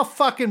invade. How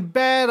fucking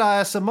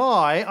badass am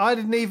I? I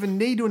didn't even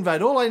need to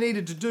invade. All I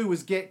needed to do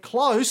was get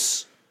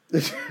close.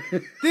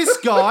 This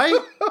guy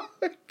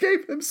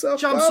gave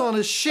himself jumps up. on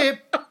a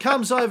ship,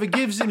 comes over,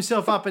 gives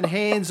himself up, and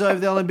hands over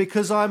the island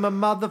because I'm a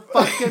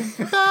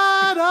motherfucking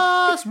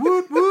badass.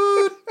 Woot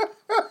woot.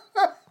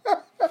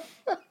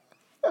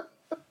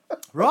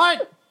 Right?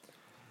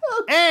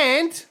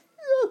 And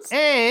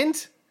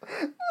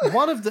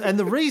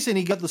the reason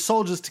he got the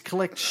soldiers to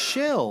collect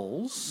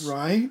shells,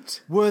 right,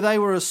 they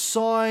were a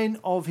sign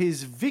of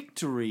his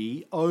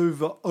victory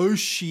over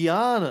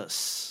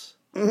Oceanus.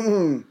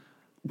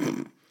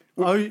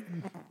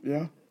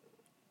 Yeah.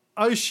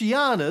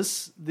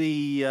 Oceanus,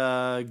 the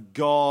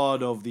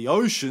god of the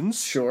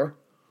oceans. Sure.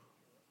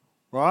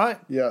 Right?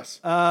 Yes.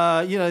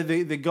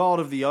 The god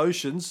of the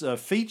oceans,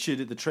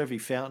 featured at the Trevi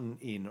Fountain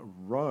in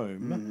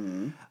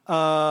Rome.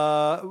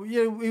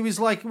 He was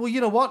like, well, you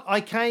know what?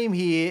 I came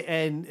here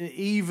and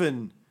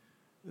even,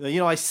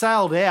 I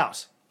sailed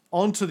out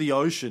onto the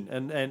ocean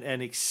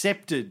and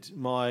accepted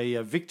my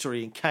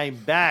victory and came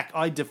back.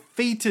 I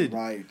defeated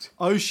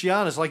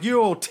Oceanus. Like, you're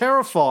all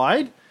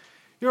terrified.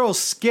 You're all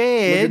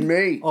scared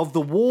of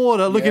the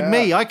water. Look at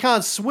me. I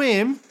can't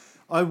swim.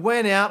 I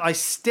went out. I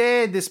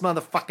stared this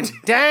motherfucker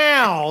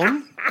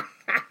down.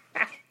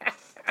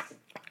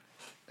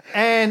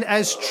 And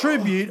as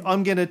tribute,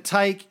 I'm going to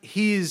take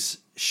his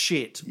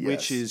shit,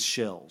 which is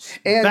shells,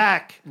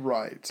 back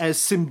as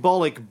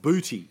symbolic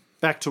booty.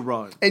 Back to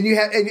Rome. And you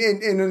have,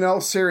 and in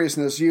all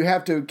seriousness, you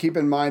have to keep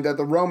in mind that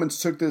the Romans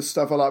took this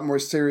stuff a lot more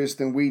serious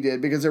than we did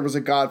because there was a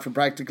god for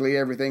practically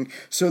everything.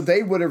 So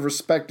they would have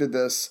respected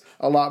this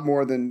a lot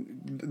more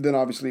than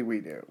obviously we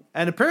do.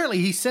 And apparently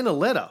he sent a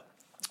letter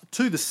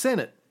to the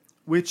Senate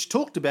which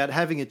talked about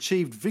having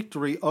achieved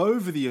victory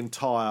over the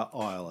entire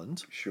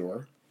island.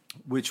 Sure.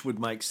 Which would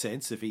make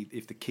sense if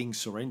the king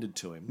surrendered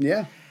to him.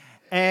 Yeah.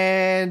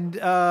 And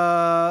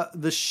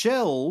the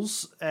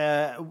shells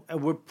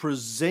were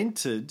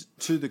presented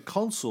to the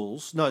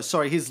consuls. No,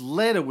 sorry, his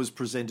letter was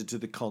presented to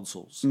the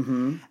consuls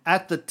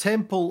at the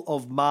temple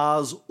of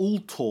Mars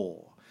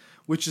Ultor,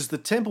 which is the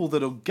temple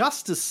that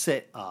Augustus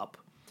set up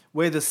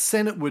where the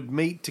Senate would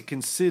meet to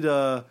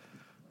consider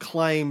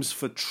claims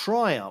for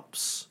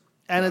triumphs.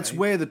 And it's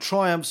where the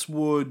triumphs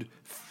would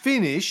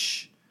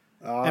finish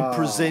and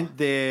present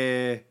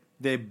their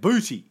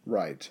booty.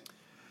 Right.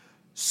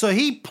 So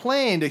he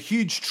planned a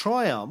huge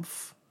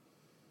triumph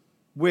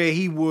where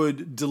he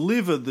would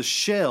deliver the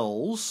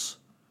shells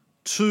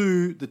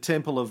to the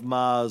temple of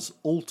Mars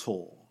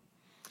Ultor.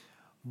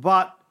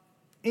 But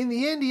in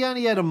the end, he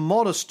only had a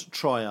modest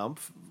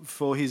triumph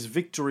for his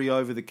victory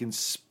over the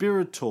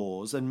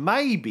conspirators, and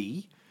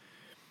maybe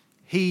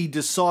he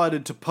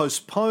decided to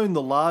postpone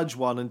the large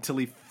one until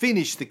he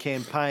finished the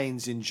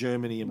campaigns in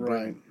Germany and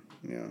Britain.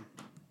 Right, yeah.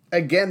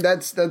 again,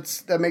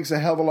 that makes a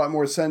hell of a lot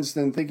more sense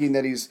than thinking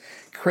that he's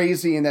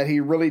crazy and that he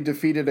really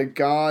defeated a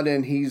god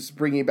and he's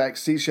bringing back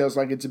seashells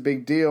like it's a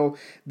big deal.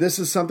 This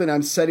is something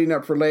I'm setting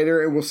up for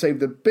later, and will save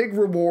the big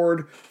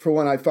reward for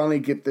when I finally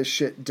get this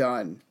shit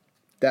done.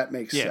 That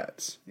makes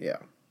sense. Yeah.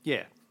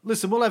 Yeah.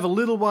 Listen, we'll have a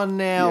little one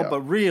now,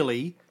 but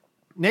really,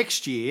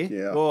 next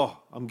year,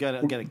 I'm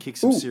gonna kick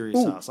some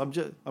serious ass.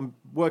 I'm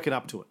working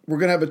up to it. We're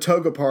gonna have a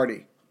toga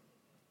party.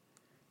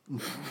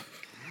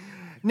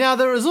 Now,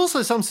 there is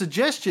also some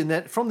suggestion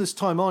that from this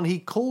time on, he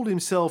called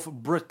himself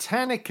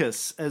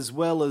Brittanicus as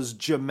well as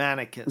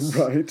Germanicus.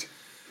 Right.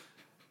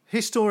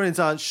 Historians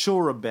aren't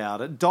sure about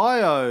it.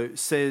 Dio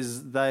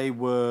says they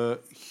were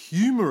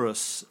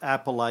humorous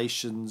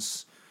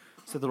appellations.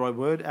 Is that the right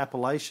word?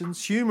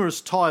 Appellations? Humorous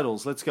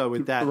titles. Let's go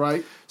with that.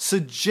 Right.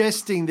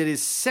 Suggesting that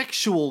his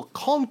sexual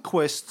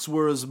conquests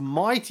were as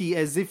mighty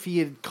as if he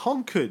had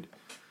conquered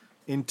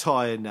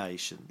entire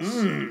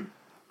nations.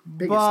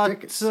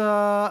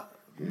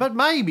 But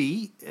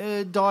maybe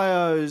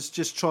Dio's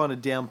just trying to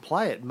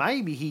downplay it.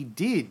 Maybe he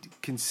did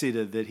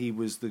consider that he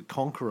was the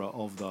conqueror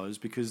of those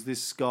because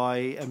this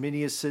guy,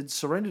 Arminius, had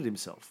surrendered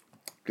himself.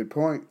 Good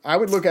point. I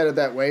would look at it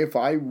that way if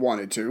I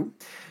wanted to.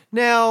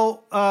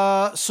 Now,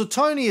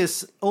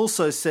 Suetonius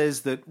also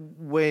says that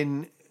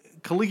when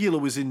Caligula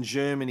was in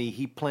Germany,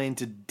 he planned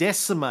to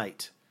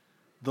decimate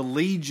the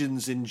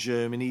legions in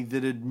Germany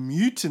that had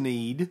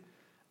mutinied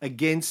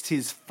against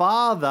his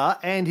father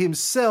and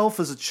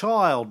himself as a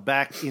child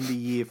back in the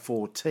year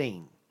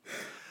 14.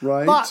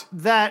 Right. But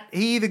that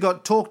he either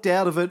got talked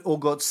out of it or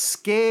got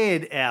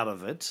scared out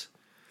of it.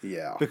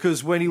 Yeah.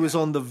 Because when he was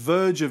on the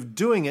verge of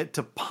doing it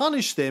to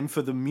punish them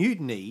for the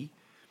mutiny,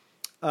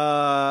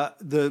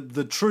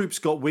 the troops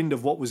got wind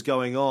of what was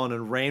going on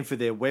and ran for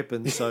their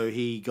weapons, so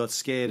he got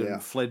scared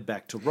and fled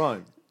back to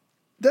Rome.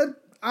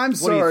 I'm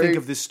sorry. What do you think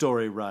of this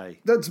story, Ray?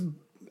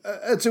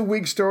 It's a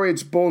weak story.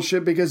 It's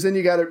bullshit because then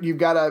you've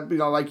got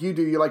to, like you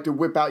do, you like to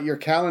whip out your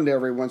calendar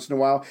every once in a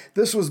while.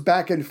 This was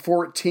back in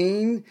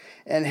 14,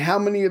 and how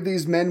many of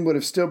these men would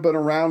have still been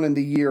around in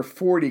the year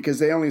 40 because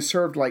they only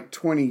served like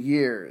 20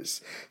 years.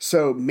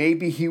 So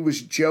maybe he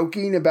was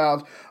joking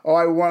about,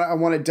 I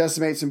want to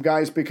decimate some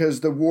guys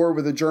because the war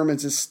with the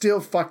Germans is still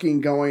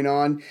fucking going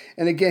on.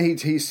 And again,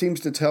 he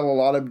seems to tell a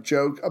lot of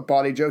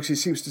body jokes. He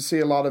seems to see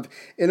a lot of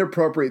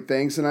inappropriate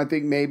things, and I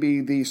think maybe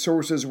the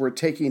sources were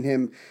taking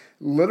him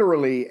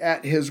literally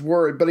at his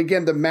word. But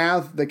again, the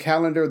math, the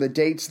calendar, the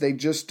dates, they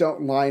just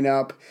don't line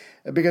up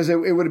because it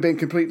would have been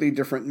completely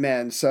different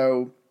men.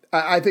 So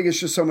I think it's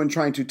just someone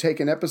trying to take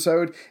an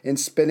episode and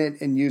spin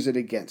it and use it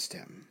against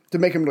him to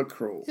make him look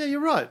cruel. Yeah,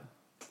 you're right.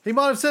 He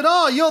might have said,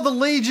 you're the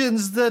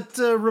legions that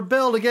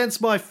rebelled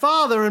against my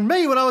father and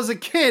me when I was a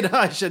kid.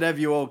 I should have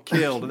you all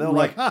killed. And they're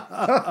like,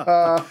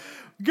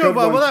 Good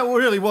one. Well, that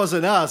really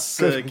wasn't us,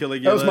 Caligula.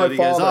 That was my father.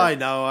 Goes, I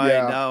know,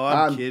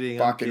 I'm kidding.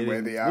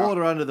 With you.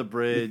 Water under the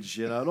bridge,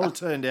 it all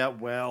turned out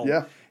well.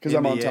 Yeah, because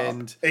I'm on top.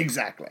 End.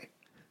 Exactly.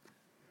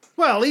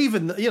 Well,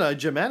 even,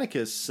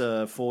 Germanicus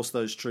forced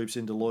those troops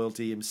into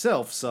loyalty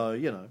himself, so,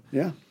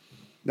 Yeah.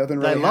 Nothing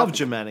really They love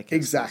Germanicus.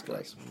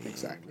 Exactly.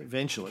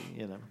 Eventually,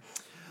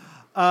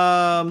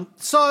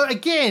 So,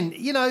 again,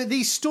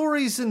 these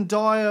stories in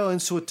Dio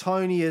and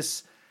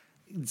Suetonius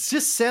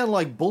just sound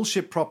like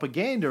bullshit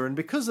propaganda, and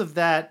because of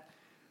that,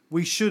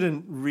 we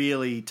shouldn't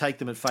really take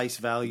them at face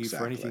value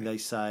for anything they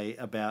say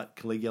about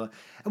Caligula.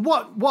 And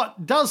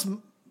what does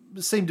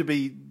seem to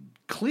be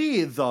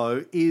clear,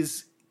 though,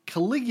 is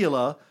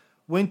Caligula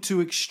went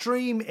to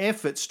extreme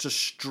efforts to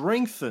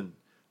strengthen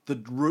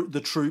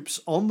the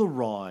troops on the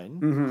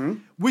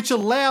Rhine, which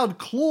allowed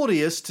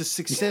Claudius to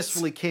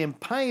successfully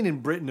campaign in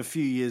Britain a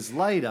few years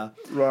later.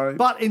 Right.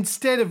 But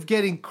instead of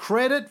getting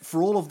credit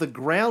for all of the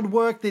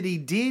groundwork that he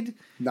did,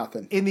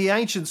 nothing. In the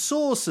ancient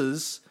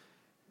sources,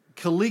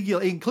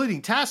 Caligula,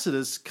 including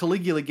Tacitus,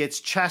 Caligula gets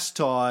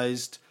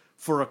chastised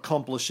for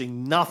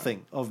accomplishing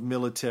nothing of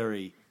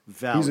military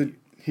value.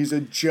 He's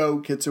a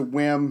joke. It's a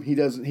whim.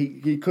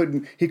 He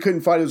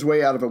couldn't fight his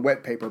way out of a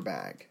wet paper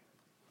bag.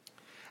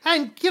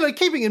 And,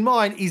 keeping in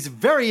mind, he's a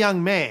very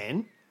young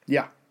man.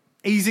 Yeah.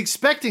 He's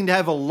expecting to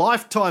have a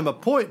lifetime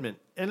appointment.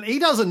 And he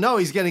doesn't know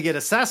he's going to get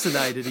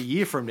assassinated a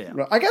year from now.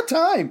 Right. I got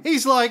time.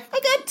 He's like,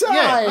 I got time.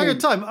 Yeah, I got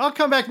time. I'll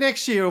come back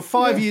next year or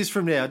 5 years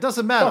from now. It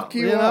doesn't matter. Fuck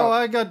you up.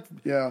 I got...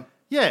 Yeah.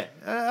 Yeah,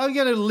 I'm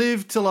going to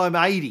live till I'm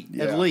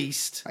 80 at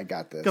least. I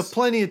got this. Got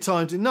plenty of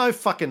time to... No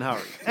fucking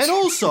hurry. And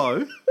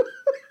also,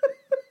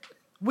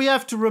 we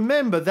have to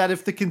remember that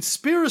if the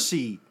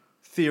conspiracy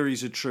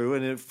theories are true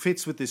and it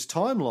fits with this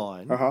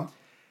timeline,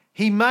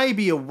 he may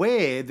be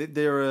aware that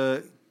there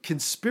are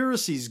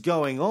conspiracies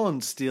going on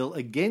still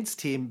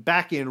against him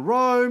back in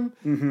Rome,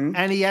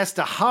 and he has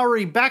to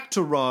hurry back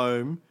to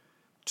Rome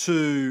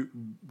to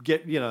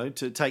get,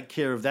 to take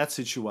care of that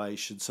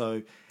situation.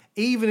 So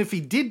even if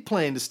he did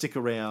plan to stick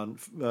around,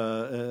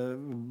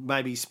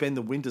 maybe spend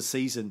the winter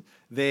season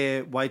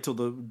there, wait till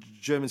the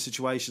German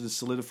situation is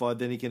solidified,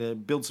 then he can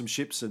build some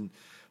ships and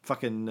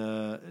fucking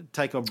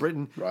take on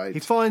Britain. Right. He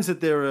finds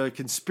that there are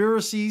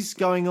conspiracies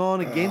going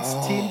on against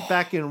him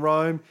back in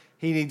Rome.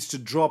 He needs to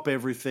drop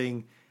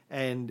everything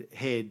and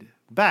head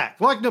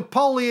back. Like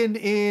Napoleon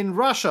in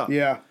Russia.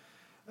 Yeah.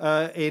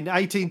 In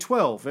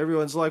 1812.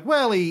 Everyone's like,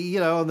 well, he,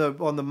 on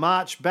the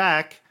march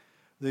back,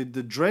 the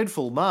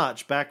dreadful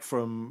march back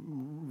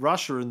from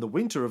Russia in the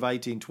winter of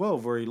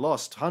 1812, where he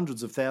lost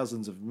hundreds of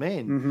thousands of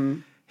men. Mm-hmm.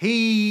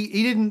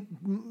 He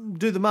didn't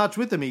do the march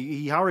with them.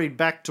 He hurried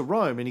back to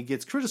Rome, and he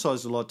gets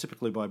criticised a lot,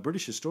 typically by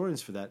British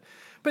historians for that.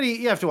 But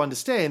you have to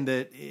understand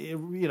that,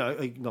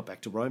 not back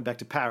to Rome, back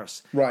to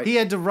Paris. Right. He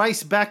had to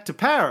race back to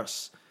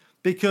Paris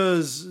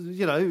because,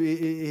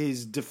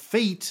 his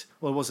defeat,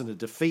 well, it wasn't a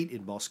defeat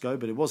in Moscow,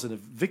 but it wasn't a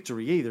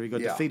victory either. He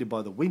got defeated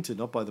by the winter,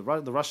 not by the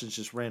Russians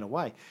just ran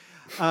away.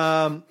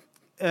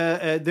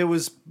 There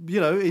was,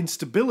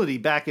 instability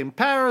back in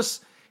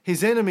Paris.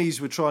 His enemies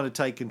were trying to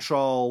take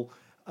control.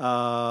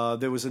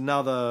 There was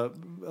another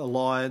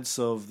alliance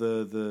of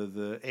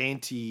the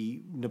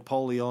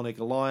anti-Napoleonic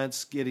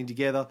alliance getting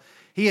together.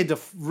 He had to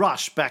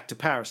rush back to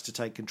Paris to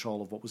take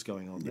control of what was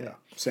going on there. Yeah,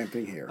 same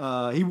thing here.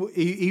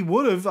 He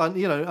would have,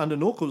 under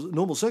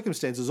normal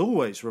circumstances,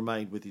 always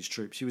remained with his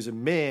troops. He was a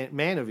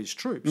man of his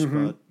troops,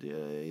 but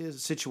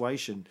his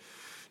situation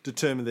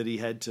determined that he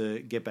had to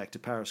get back to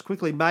Paris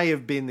quickly. May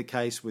have been the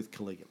case with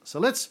Caligula. So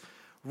let's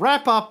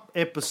wrap up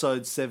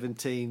episode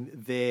 17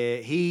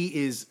 there. He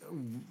is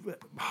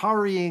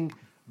hurrying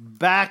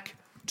back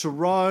to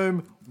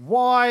Rome.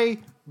 Why?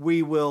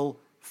 We will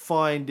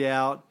find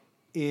out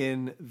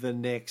in the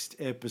next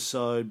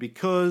episode,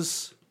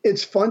 because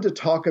it's fun to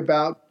talk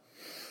about.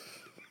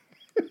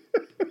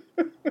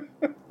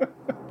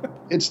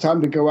 It's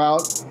time to go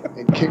out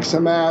and kick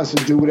some ass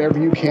and do whatever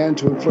you can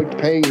to inflict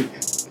pain.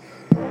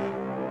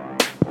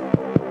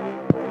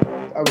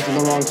 I was in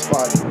the wrong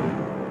spot.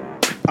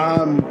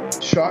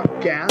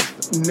 Shock,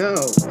 gasp? No,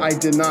 I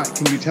did not.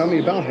 Can you tell me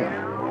about him?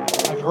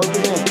 I've heard the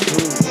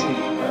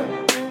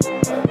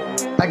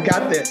name. I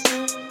got this.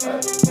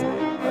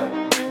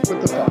 What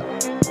the fuck?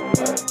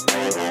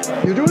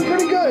 You're doing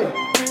pretty good.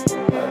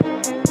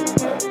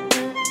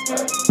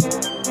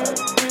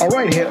 All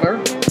right,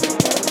 Hitler.